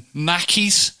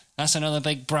 Mackey's. That's another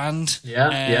big brand.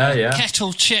 Yeah.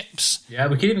 Kettle chips. Yeah,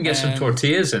 we could even get some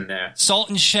tortillas in there. Salt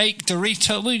and Shake,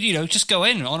 Dorito. We, just go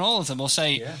in on all of them. We'll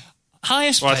say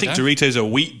highest bidder. I think Doritos are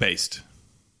wheat-based.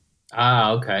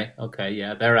 Ah, okay,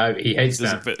 yeah, they're out. He hates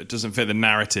them. It doesn't fit the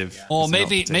narrative. Yeah. Or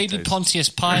maybe Pontius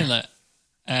Pilate.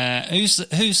 Who's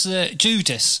the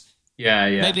Judas?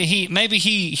 Yeah. Maybe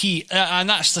he, and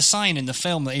that's the sign in the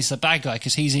film that he's the bad guy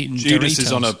because he's eating Judas Doritos.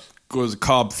 is on a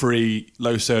carb-free,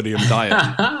 low-sodium diet.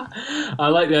 I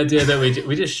like the idea that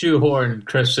we just shoehorn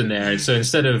crisps in there. So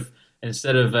instead of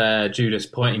Judas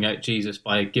pointing out Jesus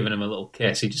by giving him a little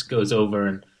kiss, he just goes over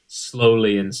and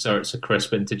slowly inserts a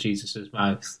crisp into Jesus's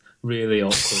mouth, really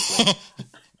awkwardly.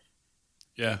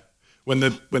 Yeah, when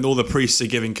all the priests are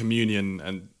giving communion,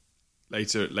 and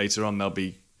later on they'll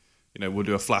be, we'll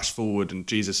do a flash forward, and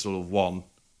Jesus will have won,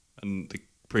 and the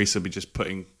priests will be just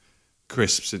putting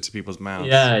crisps into people's mouths.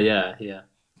 Yeah.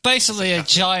 Basically, a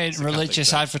giant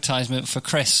religious advertisement for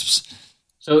crisps.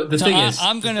 So the thing is,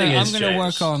 I'm gonna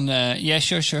work on.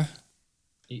 Sure.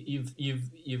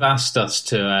 You've asked us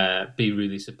to be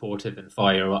really supportive and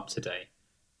fire up today.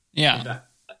 Yeah.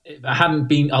 If I hadn't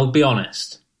been, I'll be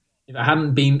honest. If I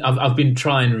hadn't been, I've been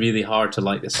trying really hard to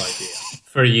like this idea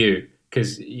for you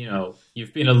because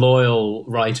you've been a loyal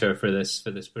writer for this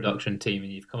production team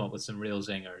and you've come up with some real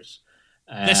zingers.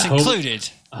 This included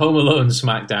Home Alone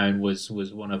SmackDown was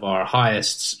one of our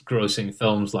highest grossing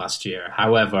films last year.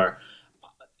 However,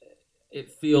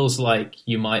 it feels like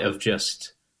you might have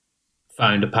just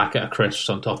found a packet of crisps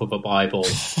on top of a Bible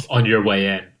on your way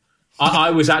in.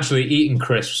 I was actually eating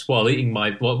crisps while eating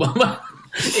while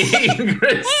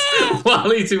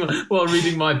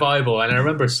reading my Bible, and I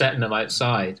remember setting them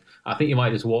outside. I think you might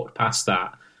have just walked past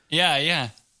that. Yeah,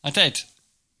 I did.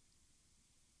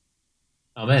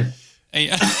 I'm in.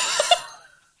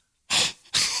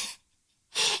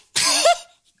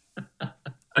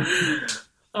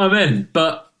 I'm in,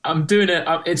 but I'm doing it.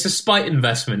 It's a spite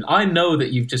investment. I know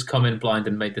that you've just come in blind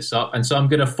and made this up, and so I'm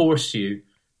going to force you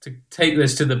to take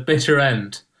this to the bitter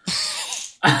end.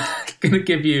 I'm going to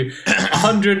give you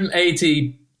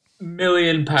 £180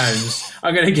 million.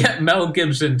 I'm going to get Mel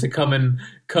Gibson to come and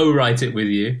co-write it with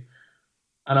you,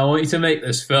 and I want you to make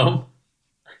this film.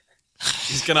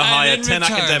 He's going to hire 10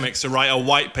 academics to write a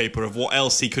white paper of what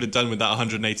else he could have done with that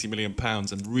 £180 million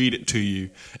and read it to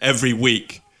you every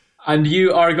week. And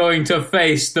you are going to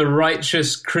face the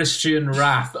righteous Christian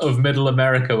wrath of Middle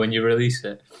America when you release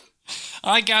it.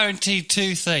 I guarantee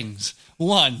two things.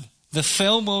 One, the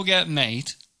film will get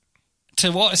made.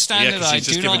 To what standard I do not know. Yeah, he's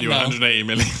just given you £180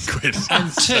 million.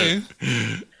 And two...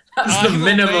 That's the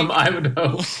minimum I would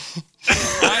hope.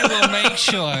 I will make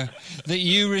sure that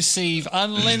you receive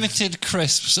unlimited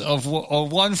crisps or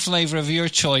one flavour of your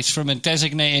choice from a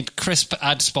designated crisp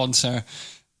ad sponsor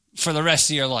for the rest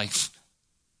of your life.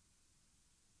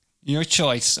 Your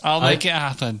choice. I'll make it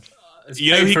happen.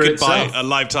 He could buy a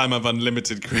lifetime of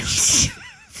unlimited crisps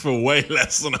for way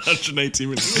less than £180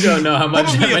 million. You don't know how many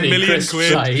 £1 million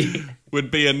crisps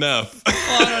would be enough. Well,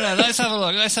 I don't know. Let's have a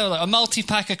look. A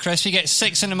multi-pack of crisps. You get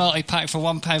 6 in a multi-pack for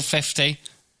 £1.50.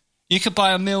 You could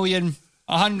buy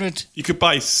 100. You could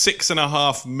buy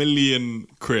 6.5 million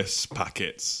crisp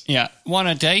packets. Yeah, one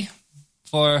a day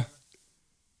for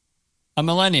a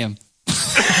millennium. For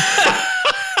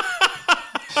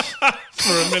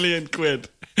 £1 million.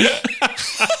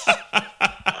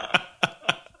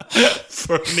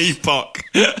 For an epoch.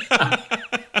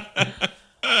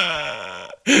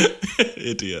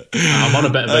 Idiot. I'm on a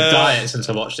bit of a diet since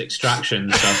I watched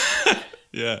Extraction. So.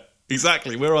 Yeah,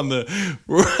 exactly. We're on the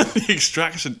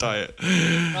Extraction diet.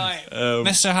 Right,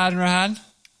 Mr. Hanrahan.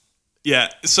 Yeah.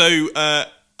 So, do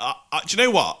you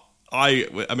know what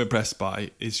I'm impressed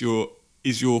by is your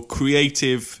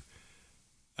creative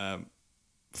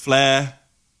flair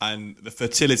and the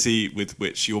fertility with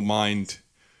which your mind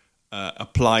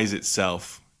applies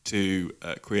itself to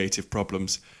creative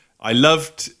problems. I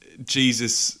loved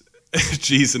Jesus,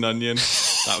 Cheese and Onion.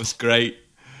 That was great.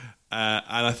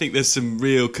 And I think there's some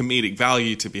real comedic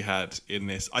value to be had in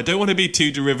this. I don't want to be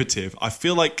too derivative. I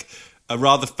feel like a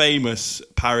rather famous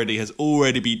parody has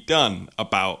already been done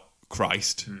about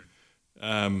Christ.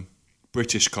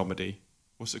 British comedy.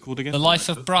 What's it called again? The Life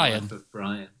of Brian. Life of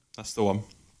Brian. That's the one.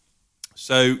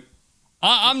 So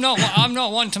I'm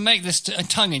not one to make this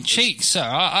tongue in cheek, sir.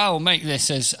 I'll make this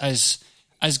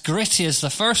as gritty as the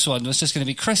first one was just going to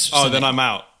be crisps. Oh, then I'm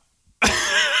out.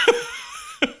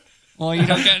 Well, you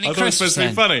don't get any I thought it was crisps supposed to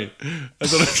be funny. I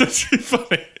thought it was supposed to be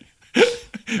funny.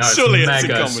 No, Surely it's it's a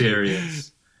mega comedy.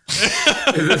 serious.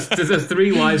 Does the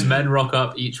three wise men rock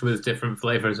up each with different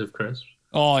flavours of crisps?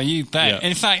 Oh, you bet. Yeah.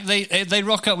 In fact, they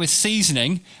rock up with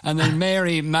seasoning, and then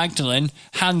Mary Magdalene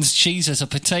hands Jesus a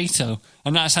potato,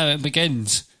 and that's how it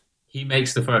begins. He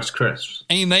makes the first crisps.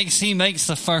 And he makes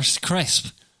the first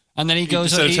crisp, and then he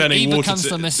goes. Instead of He turning water becomes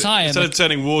the Messiah. Instead of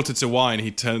turning water to wine,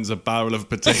 he turns a barrel of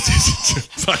potatoes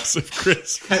into bags of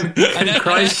crisps. Can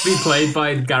Christ be played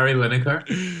by Gary Lineker?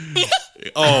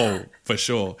 Oh, for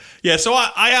sure. Yeah, so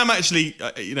I am actually,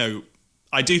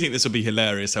 I do think this will be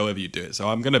hilarious however you do it. So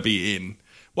I'm going to be in.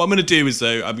 What I'm going to do is,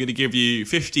 though, I'm going to give you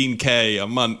 $15,000 a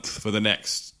month for the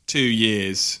next 2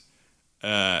 years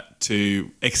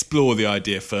to explore the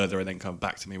idea further and then come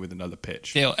back to me with another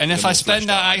pitch. Deal. And if I spend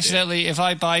that accidentally, if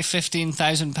I buy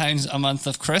 £15,000 a month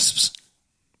of crisps,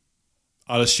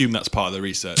 I'll assume that's part of the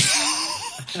research.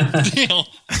 deal.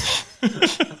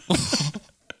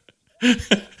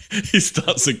 He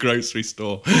starts a grocery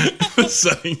store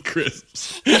selling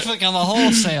crisps. I've become a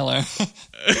wholesaler.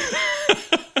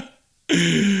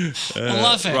 I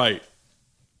love it.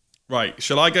 Right.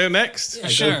 Shall I go next? Yeah,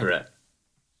 Sure. Go for it.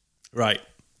 Right.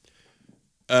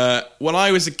 When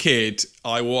I was a kid,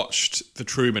 I watched The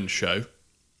Truman Show,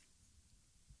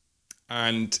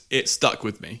 and it stuck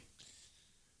with me.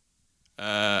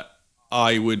 I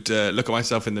would look at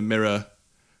myself in the mirror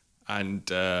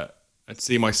and I'd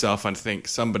see myself and think,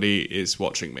 somebody is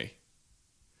watching me.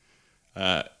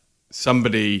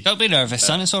 Somebody. Don't be nervous,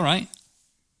 son. It's all right.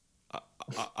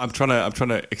 I'm trying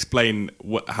to explain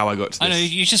how I got to this. I know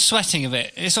you're just sweating a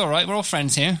bit. It's all right. We're all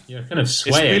friends here. You're kind of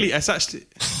swaying. It's actually.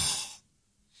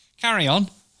 Carry on.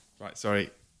 Right. Sorry.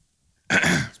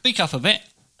 Speak up a bit.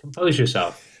 Compose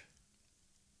yourself.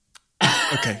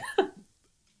 Okay.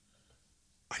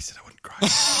 I said I wouldn't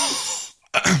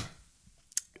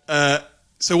cry.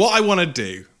 So what I want to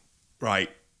do, right,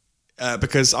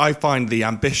 because I find the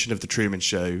ambition of The Truman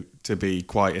Show to be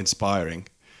quite inspiring,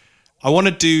 I want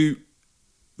to do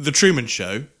The Truman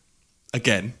Show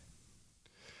again,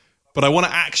 but I want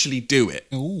to actually do it.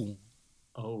 Ooh.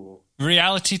 Oh.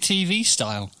 Reality TV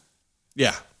style.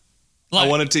 Yeah. Like, I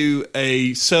want to do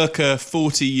a circa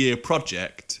 40-year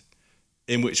project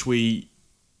in which we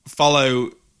follow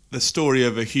the story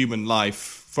of a human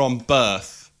life from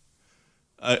birth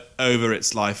over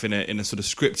its life in a sort of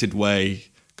scripted way,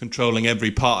 controlling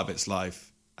every part of its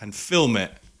life, and film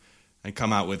it and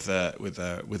come out with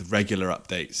regular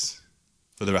updates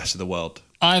for the rest of the world.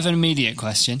 I have an immediate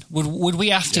question. Would we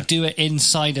have to do it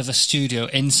inside of a studio,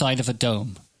 inside of a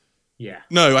dome? Yeah.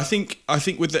 No, I think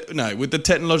with the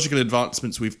technological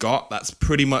advancements we've got, that's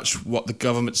pretty much what the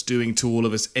government's doing to all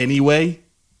of us anyway.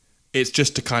 It's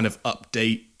just a kind of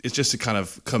update. It's just a kind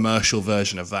of commercial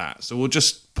version of that. So we'll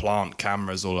just plant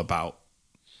cameras all about.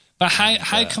 But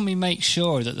how can we make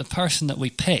sure that the person that we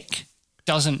pick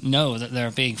doesn't know that they're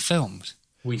being filmed?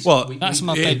 That's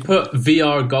my we big... put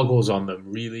VR goggles on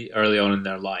them really early on in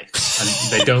their life, and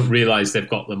they don't realise they've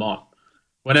got them on.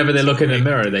 Whenever they look in the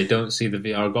mirror, they don't see the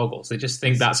VR goggles. They just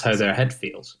think that's how their head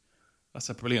feels. That's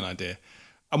a brilliant idea.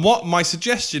 And what my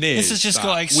suggestion is... This has just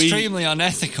got extremely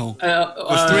unethical.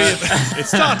 It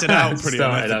started out pretty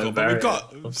started unethical, out but we've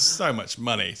very got so much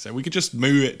money, so we could just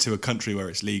move it to a country where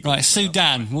it's legal. Right,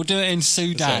 Sudan. We'll do it in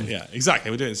Sudan. So, yeah,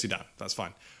 exactly. We'll do it in Sudan. That's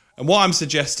fine. And what I'm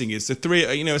suggesting is the three...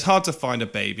 it's hard to find a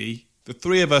baby. The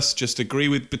three of us just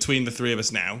agree between the three of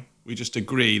us now, we just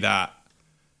agree that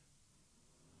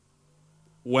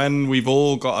when we've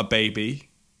all got a baby,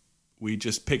 we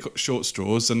just pick up short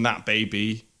straws, and that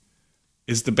baby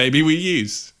is the baby we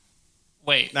use.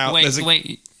 Wait.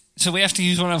 So we have to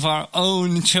use one of our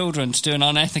own children to do an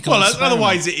unethical experiment.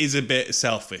 Otherwise it is a bit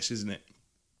selfish, isn't it?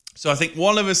 So I think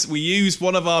one of us, we use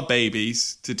one of our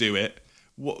babies to do it.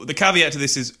 The caveat to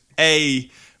this is, A,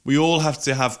 we all have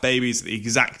to have babies at the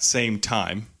exact same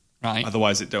time. Right.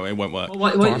 Otherwise it won't work.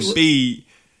 Well, B,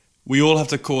 we all have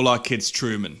to call our kids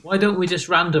Truman. Why don't we just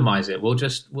randomise it? We'll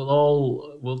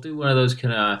do one of those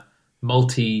kind of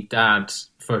multi-dad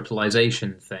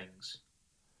fertilization things.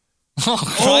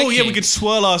 Oh, yeah, we could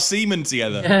swirl our semen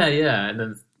together. Yeah, and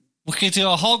then we could do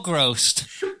a hog roast.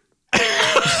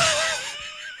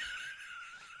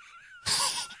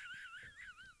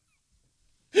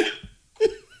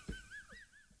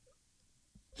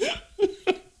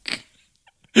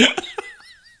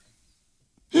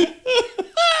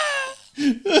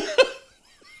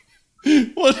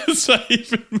 What does that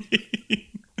even mean?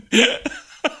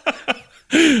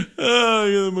 Oh,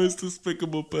 you're the most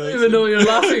despicable person. I don't even know what you're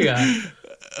laughing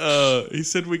at. He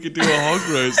said we could do a hog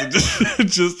roast. And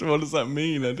just what does that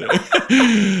mean? I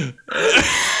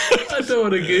don't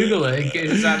want to Google it in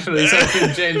case it's actually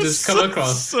something James has come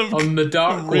across on the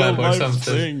dark web or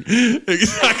something.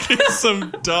 Exactly,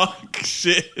 some dark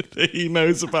shit that he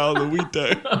knows about that we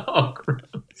don't. Hog roast.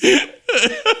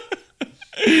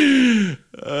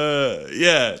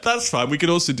 Yeah, that's fine. We could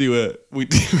also do we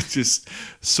just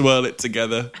swirl it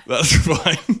together. That's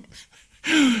fine.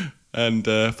 And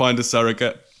find a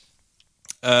surrogate.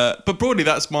 But broadly,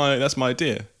 that's my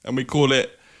idea, and we call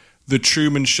it the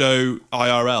Truman Show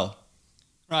IRL.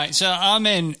 Right. So I'm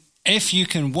in. If you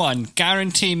can, 1,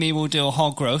 guarantee me we'll do a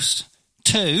hog roast.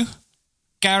 2,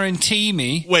 guarantee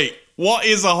me. Wait, what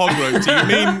is a hog roast? Do you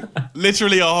mean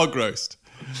literally a hog roast?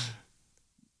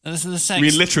 This is the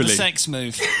sex. Literally. The sex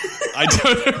move. I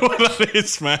don't know what that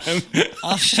is, man.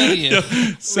 I'll show you.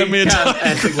 Send me a diagram.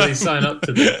 Ethically sign up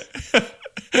to this.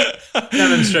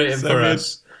 Demonstrate it for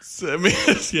us. Send me,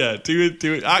 yeah, do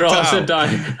it. Act Draw it us a out.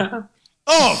 diagram.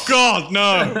 Oh God,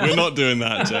 no! We're not doing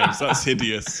that, James. That's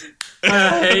hideous.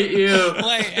 I hate you.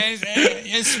 Wait,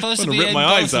 it's supposed to be rip in my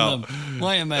both eyes of out. them.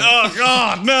 Wait a minute. Oh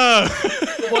God, no!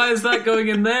 Why is that going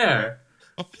in there?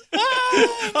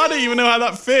 I don't even know how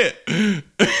that fit.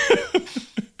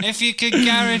 If you could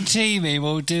guarantee me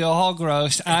we'll do a hog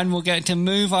roast and we'll get to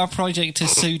move our project to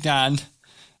Sudan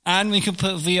and we can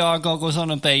put VR goggles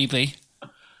on a baby,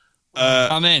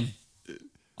 I'm in.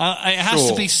 It has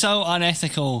to be so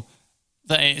unethical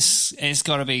that it's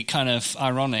got to be kind of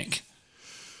ironic.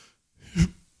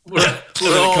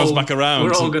 It comes back around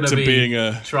we're all to going to be being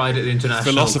a tried at the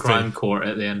International philosophy. Crime Court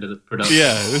at the end of the production.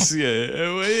 Yeah,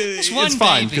 it's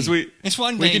fine because we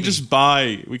can just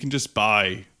buy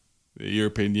the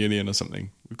European Union or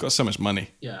something. We've got so much money.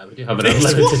 Yeah, we do have an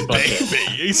unlimited budget.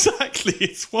 Baby, exactly.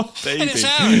 It's one baby. And it's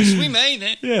ours. We made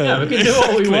it. Yeah, we can do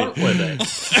what we want with it.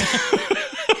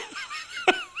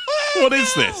 What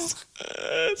is this?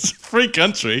 It's a free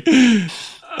country.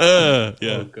 Yeah.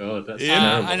 Oh God, that's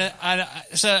terrible.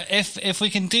 So if we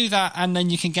can do that, and then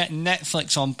you can get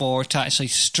Netflix on board to actually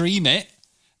stream it,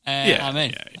 I'm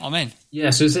in. I'm in.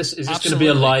 Yeah. So is this going to be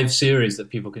a live series that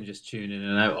people can just tune in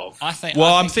and out of?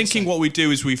 I'm thinking what we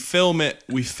do is we film it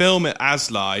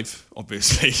as live,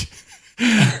 obviously,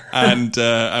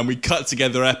 and we cut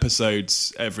together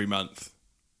episodes every month.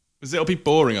 Because it'll be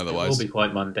boring otherwise. It will be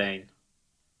quite mundane.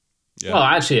 Yeah. Well,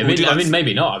 actually, I mean,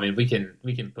 maybe not. I mean, we can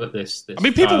put this. I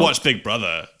mean, people watch Big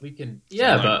Brother. We can,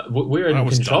 but we're in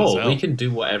control. We can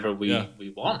do whatever we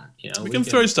want. You know, we can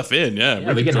throw stuff in.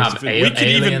 Yeah, we can have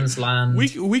aliens land.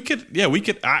 We could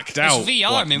act out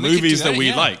VR, movies that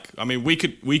we like. I mean, we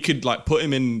could like put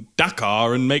him in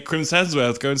Dakar and make Chris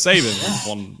Hemsworth go and save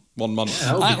him one month.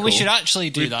 Yeah, we should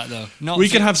actually do that though. We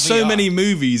could have so many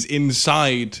movies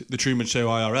inside the Truman Show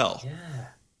IRL. Yeah.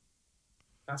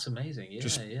 That's amazing.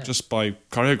 Yeah, just by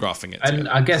choreographing it. And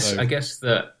I guess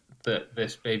that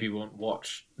this baby won't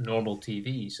watch normal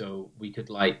TV, so we could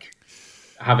like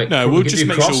have it. No, we'll just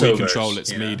make sure we control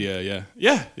its know? media.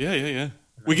 Yeah.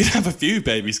 We could have a few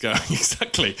babies going.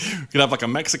 Exactly. We could have like a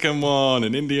Mexican one,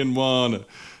 an Indian one,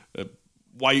 a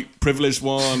white privileged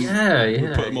one. Yeah.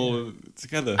 We'll put them all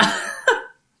together.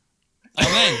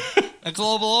 I'm in. A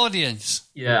global audience.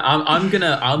 Yeah, I'm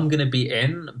gonna be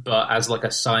in, but as like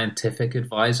a scientific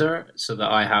advisor, so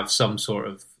that I have some sort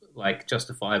of like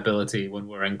justifiability when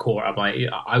we're in court. I'm like,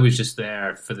 I was just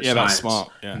there for the science, that's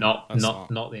smart. Yeah, not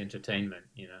smart. the entertainment.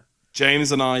 You know,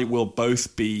 James and I will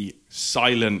both be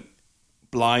silent,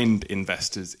 blind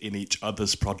investors in each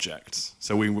other's projects.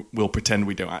 So we will pretend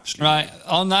we don't actually. Right.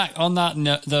 On that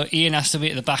note, though, Ian has to be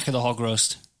at the back of the hog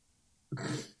roast.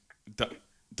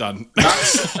 Done.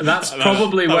 That's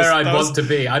probably where I'd want to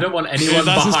be. I don't want anyone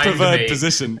that's behind his preferred me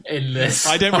position in this.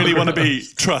 I don't really want to be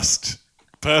trust,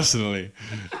 personally.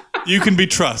 You can be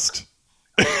trust.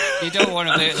 You don't want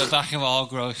to be at the back of a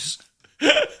hog roast.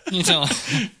 You don't.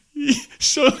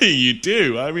 Surely you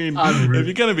do. I mean, if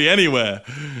you're going to be anywhere.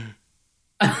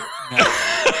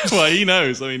 Well, he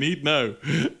knows. I mean, he'd know.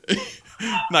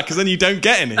 No, because then you don't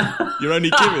get any. You're only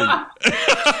giving.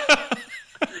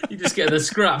 You just get the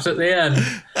scraps at the end.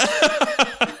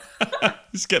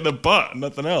 Just get the butt,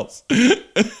 nothing else. Right,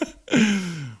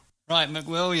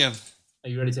 McWilliam. Are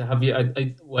you ready to have you?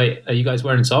 Wait, are you guys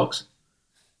wearing socks?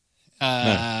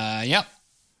 Yep.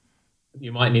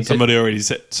 You might need somebody already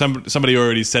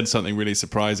said something really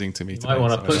surprising to me. You might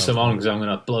want to put some on because I'm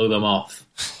going to blow them off.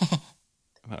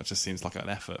 That just seems like an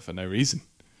effort for no reason.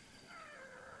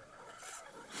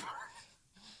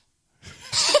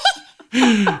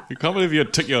 I can't believe you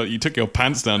took your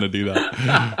pants down to do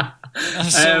that.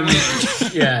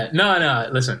 Yeah, no.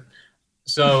 Listen,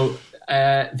 so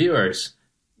viewers,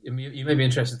 you may be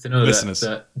interested to know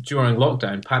that during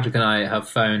lockdown, Patrick and I have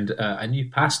found a new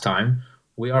pastime.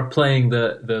 We are playing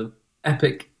the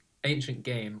epic ancient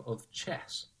game of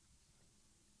chess.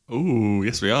 Ooh,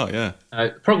 yes, we are. Yeah.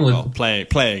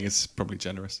 Playing is probably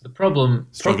generous. The problem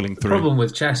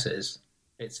with chess is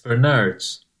it's for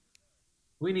nerds.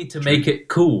 We need to make it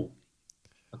cool.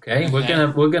 Okay,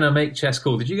 we're gonna make chess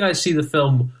cool. Did you guys see the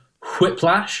film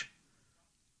Whiplash?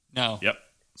 No. Yep.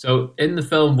 So in the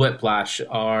film Whiplash,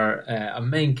 a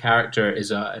main character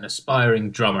is an aspiring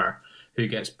drummer who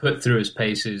gets put through his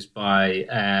paces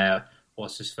by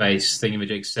what's his face,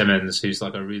 Thingamajig Simmons, who's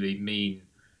like a really mean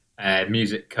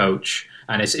music coach,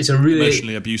 and it's a really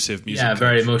emotionally abusive music coach.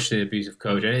 Very emotionally abusive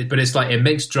coach. But it's like it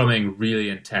makes drumming really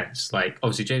intense. Like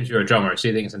obviously, James, you're a drummer, so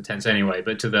you think it's intense anyway.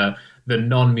 But to the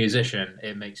non-musician,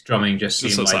 it makes drumming just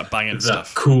seem like the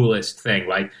stuff. Coolest thing.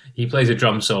 Like he plays a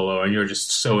drum solo, and you're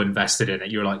just so invested in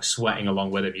it. You're like sweating along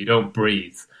with him. You don't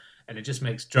breathe, and it just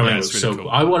makes drumming look really so cool.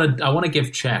 I want to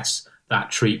give chess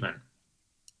that treatment.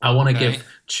 I want to give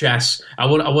chess. I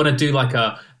want to do like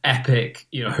a epic,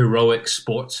 heroic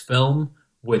sports film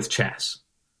with chess.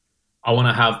 I want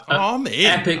to have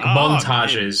epic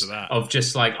montages of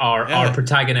just like our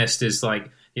protagonist is like,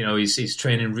 he's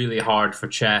training really hard for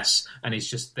chess and he's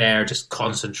just there, just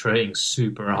concentrating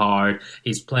super hard.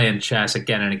 He's playing chess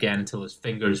again and again until his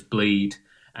fingers bleed,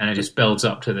 and it just builds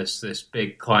up to this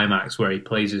big climax where he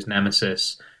plays his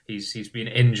nemesis. He's been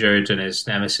injured and his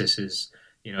nemesis is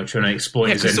trying to exploit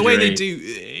his injury.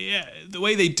 The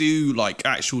way they do like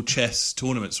actual chess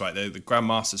tournaments, right? The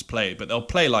grandmasters play, but they'll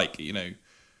play like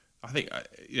I think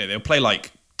they'll play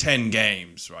like 10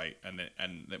 games, right? And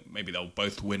maybe they'll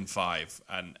both win 5,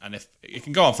 and if it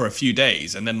can go on for a few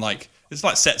days, and then like it's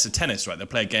like sets of tennis, right? They'll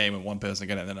play a game and one person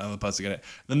get it, and then another person get it.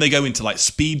 Then they go into like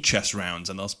speed chess rounds,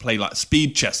 and they'll play like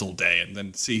speed chess all day, and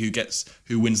then see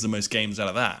who wins the most games out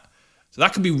of that. So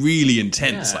that could be really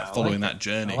intense, following that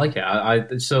journey. I like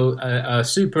it. So a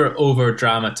super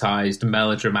over-dramatized,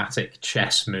 melodramatic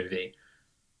chess movie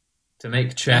to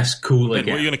make chess cool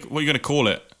again. What are you gonna call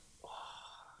it?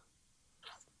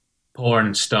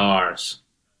 Porn stars.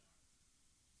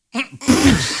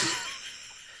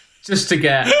 just to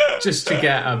get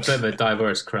a bit of a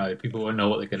diverse crowd. People won't know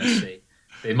what they're going to see.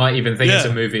 They might even think it's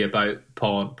a movie about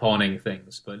pawning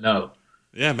things, but no.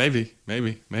 Yeah, maybe.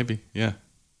 Yeah.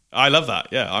 I love that.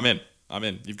 Yeah, I'm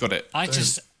in. You've got it.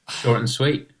 Short and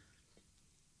sweet.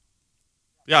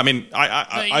 Yeah, I mean,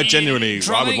 I genuinely,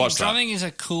 I would watch that. Drumming is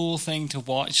a cool thing to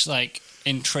watch. Like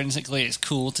intrinsically, it's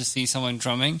cool to see someone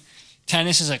drumming.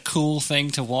 Tennis is a cool thing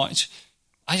to watch.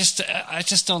 I just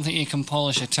don't think you can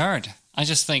polish a turd. I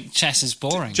just think chess is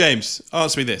boring. James,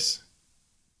 answer me this: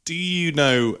 do you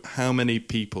know how many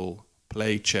people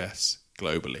play chess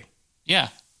globally? Yeah.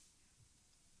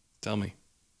 Tell me.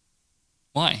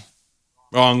 Why?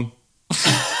 Wrong.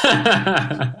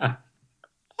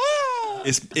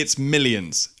 It's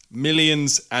millions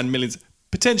and millions,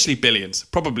 potentially billions,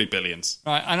 probably billions.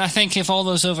 Right, and I think if all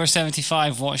those over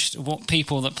 75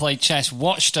 people that played chess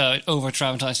watched a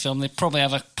over-dramatized film, they'd probably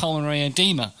have a pulmonary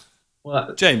edema.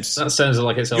 Well, James, that sounds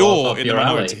like it's you're in the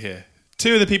minority here.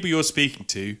 2 of the people you're speaking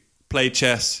to play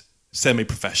chess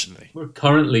semi-professionally. We're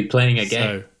currently playing a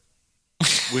game.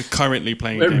 So we're currently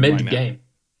playing a game. We're mid-game.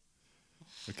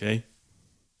 Okay,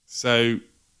 so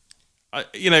I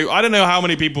don't know how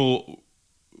many people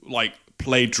like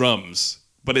play drums,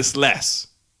 but it's less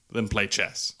than play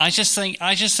chess. I just think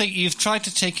you've tried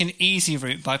to take an easy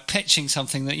route by pitching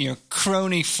something that your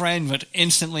crony friend would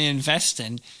instantly invest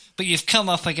in, but you've come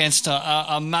up against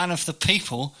a man of the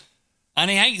people,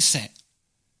 and he hates it.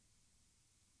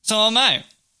 So I'm out.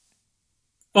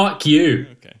 Fuck you.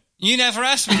 Okay. You never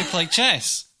asked me to play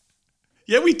chess.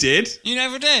 Yeah, we did. You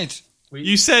never did.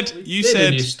 You said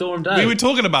you stormed out. We were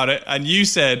talking about it, and you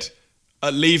said,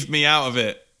 "Leave me out of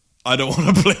it. I don't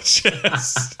want to play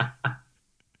chess."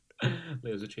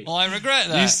 Well, I regret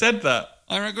that. You said that.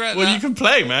 I regret that. Well, you can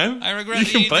play, man. I regret you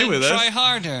that can you play didn't with try us.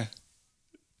 harder.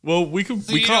 Well, we can't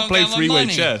play 3-way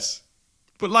chess.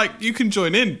 But like, you can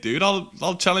join in, dude.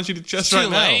 I'll challenge you to chess right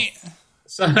now.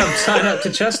 Sign up to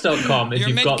chess.com if You're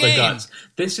you've got the mid-game. guts.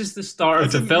 This is the start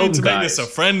of the Didn't film, mean to make guys. this a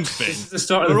friend thing. This is the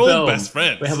start of We're the all film. best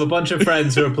friends. We have a bunch of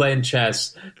friends who are playing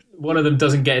chess. One of them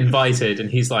doesn't get invited, and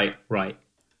he's like, right,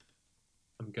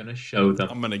 I'm going to show them.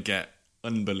 I'm going to get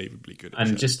unbelievably good at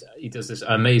And chess. he does this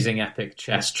amazing epic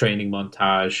chess training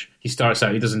montage. He starts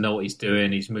out, he doesn't know what he's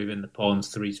doing. He's moving the pawns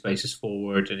 3 spaces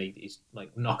forward, and he's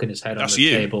like knocking his head That's on the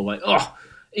you. table like, oh,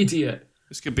 idiot.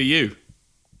 This could be you.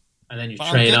 And then you But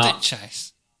I'm train good up. at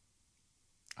chess.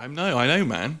 I know,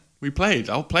 man. We played.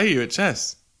 I'll play you at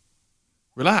chess.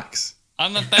 Relax.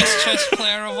 I'm the best chess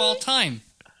player of all time.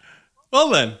 Well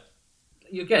then.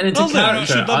 You're getting into Well, then, you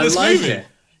character. should love I this like movie. it.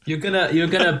 You're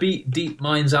gonna beat Deep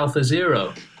Mind's Alpha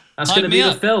Zero. That's Hype gonna me be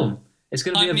the up. film. It's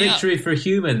gonna be a Hype me up. victory for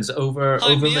humans over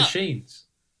Hype me up. machines.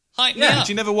 Hype me Yeah, up. Did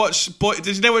you never watch Boy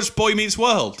Meets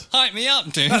World? Hype me up,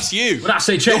 dude. That's you. When I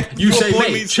say check, you Your say Boy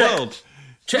mate. Meets Check, World.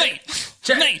 check, Mate,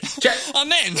 check, mate, check,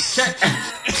 I'm in. check.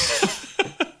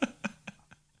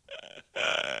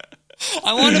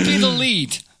 I want to be the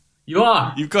lead. You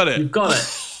are. You've got it. You've got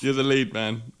it. You're the lead,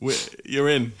 man. You're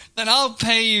in. Then I'll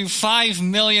pay you £5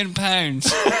 million.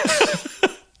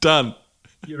 Done.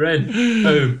 You're in.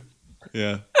 Boom.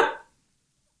 Yeah.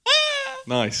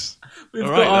 Nice. We've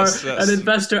All got right, that's an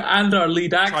investor and our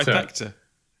lead actor. trifecta.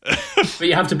 But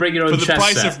you have to bring your own For the chess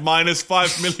price set. of minus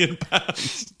 £5 million.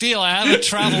 Deal, I have a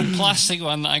travel plastic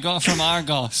one that I got from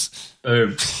Argos.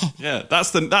 Boom. Yeah,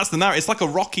 that's the narrative. It's like a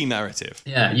Rocky narrative.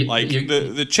 Yeah.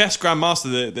 The chess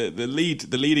grandmaster,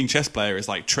 the leading chess player is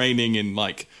like training in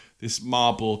like this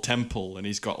marble temple, and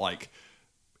he's got like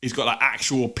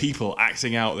actual people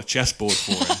acting out the chessboard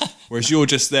for him, whereas you're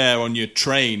just there on your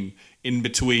train in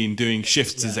between doing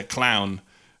shifts as a clown,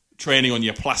 training on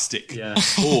your plastic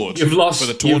board. You've lost, for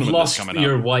the tournament you've lost that's coming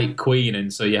your up. white queen,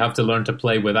 and so you have to learn to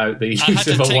play without the I had use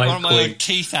to of a take one white of my queen. own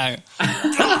teeth out.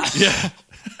 Yeah,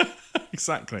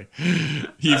 exactly.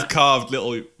 You've carved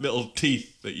little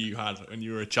teeth that you had when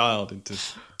you were a child into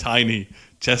tiny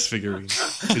chess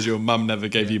figurines because your mum never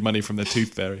gave you money from the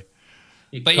tooth fairy.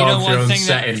 But you know carved your one own thing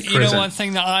set in that you know prison. one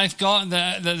thing that I've got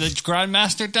that the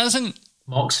Grandmaster doesn't?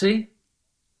 Moxie?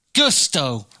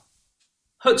 Gusto.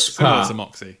 Similar to Chutzpah?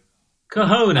 Moxie.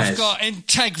 Cojones? I've got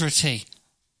integrity.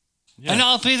 Yeah. And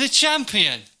I'll be the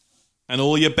champion. And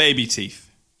all your baby teeth.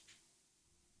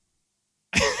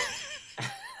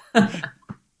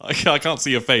 I can't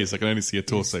see your face. I can only see your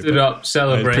torso. Stood but up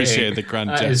celebrating I appreciate the grand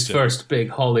at his gesture. first big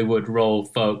Hollywood role,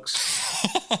 folks.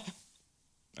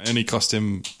 It only cost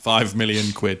him £5 million.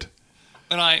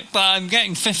 Right, but I'm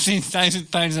getting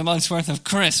 £15,000 a month's worth of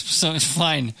crisps, so it's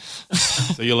fine.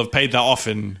 So you'll have paid that off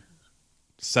in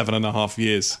 7.5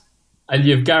 years. And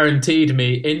you've guaranteed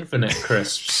me infinite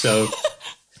crisps, so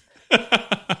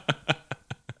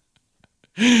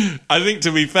I think,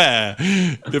 to be fair,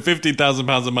 the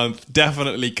 £15,000 a month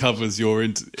definitely covers your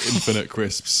infinite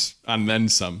crisps and then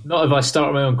some. not if I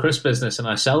start my own crisp business and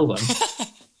I sell them.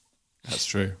 That's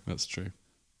true. That's true.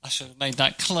 I should have made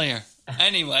that clear.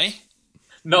 Anyway,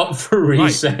 Not for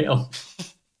resale.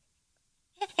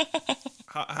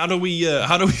 How do we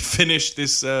finish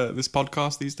this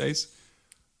podcast these days?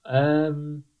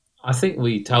 I think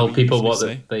we tell we people what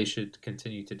usually say? they should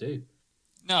continue to do.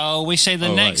 no, we say the Oh,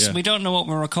 right, next. yeah. We don't know what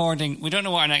we're recording. We don't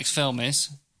know what our next film is.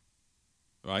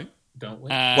 Right. Don't we?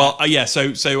 Well, yeah.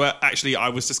 So actually, I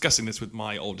was discussing this with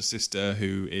my older sister,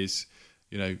 who is,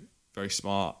 very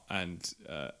smart and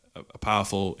a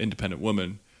powerful, independent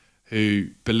woman, who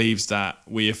believes that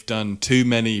we have done too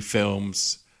many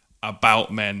films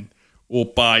about men or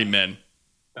by men.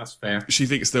 That's fair. She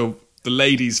thinks the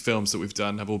ladies' films that we've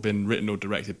done have all been written or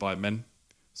directed by men.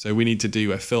 So we need to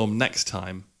do a film next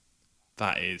time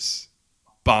that is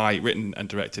written and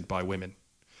directed by women.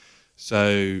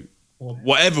 So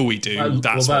whatever we do,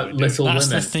 that's what we do. Little That's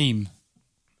Women? the theme.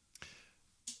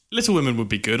 Little Women would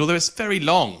be good, although it's very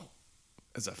long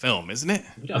as a film, isn't it?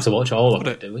 We don't have to watch all of Would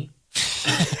it, it? do we?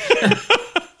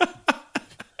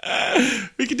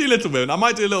 We could do Little Women. I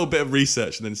might do a little bit of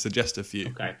research and then suggest a few.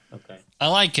 Okay. I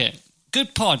like it.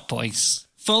 Good pod, boys.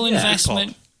 Full Yeah,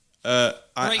 investment. Great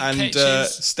And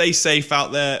pitches. stay safe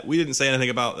out there. We didn't say anything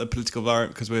about the political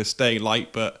environment because we're staying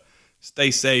light, but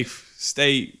stay safe,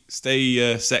 stay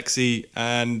sexy,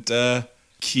 and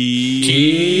keep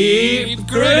Keep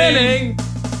grinning!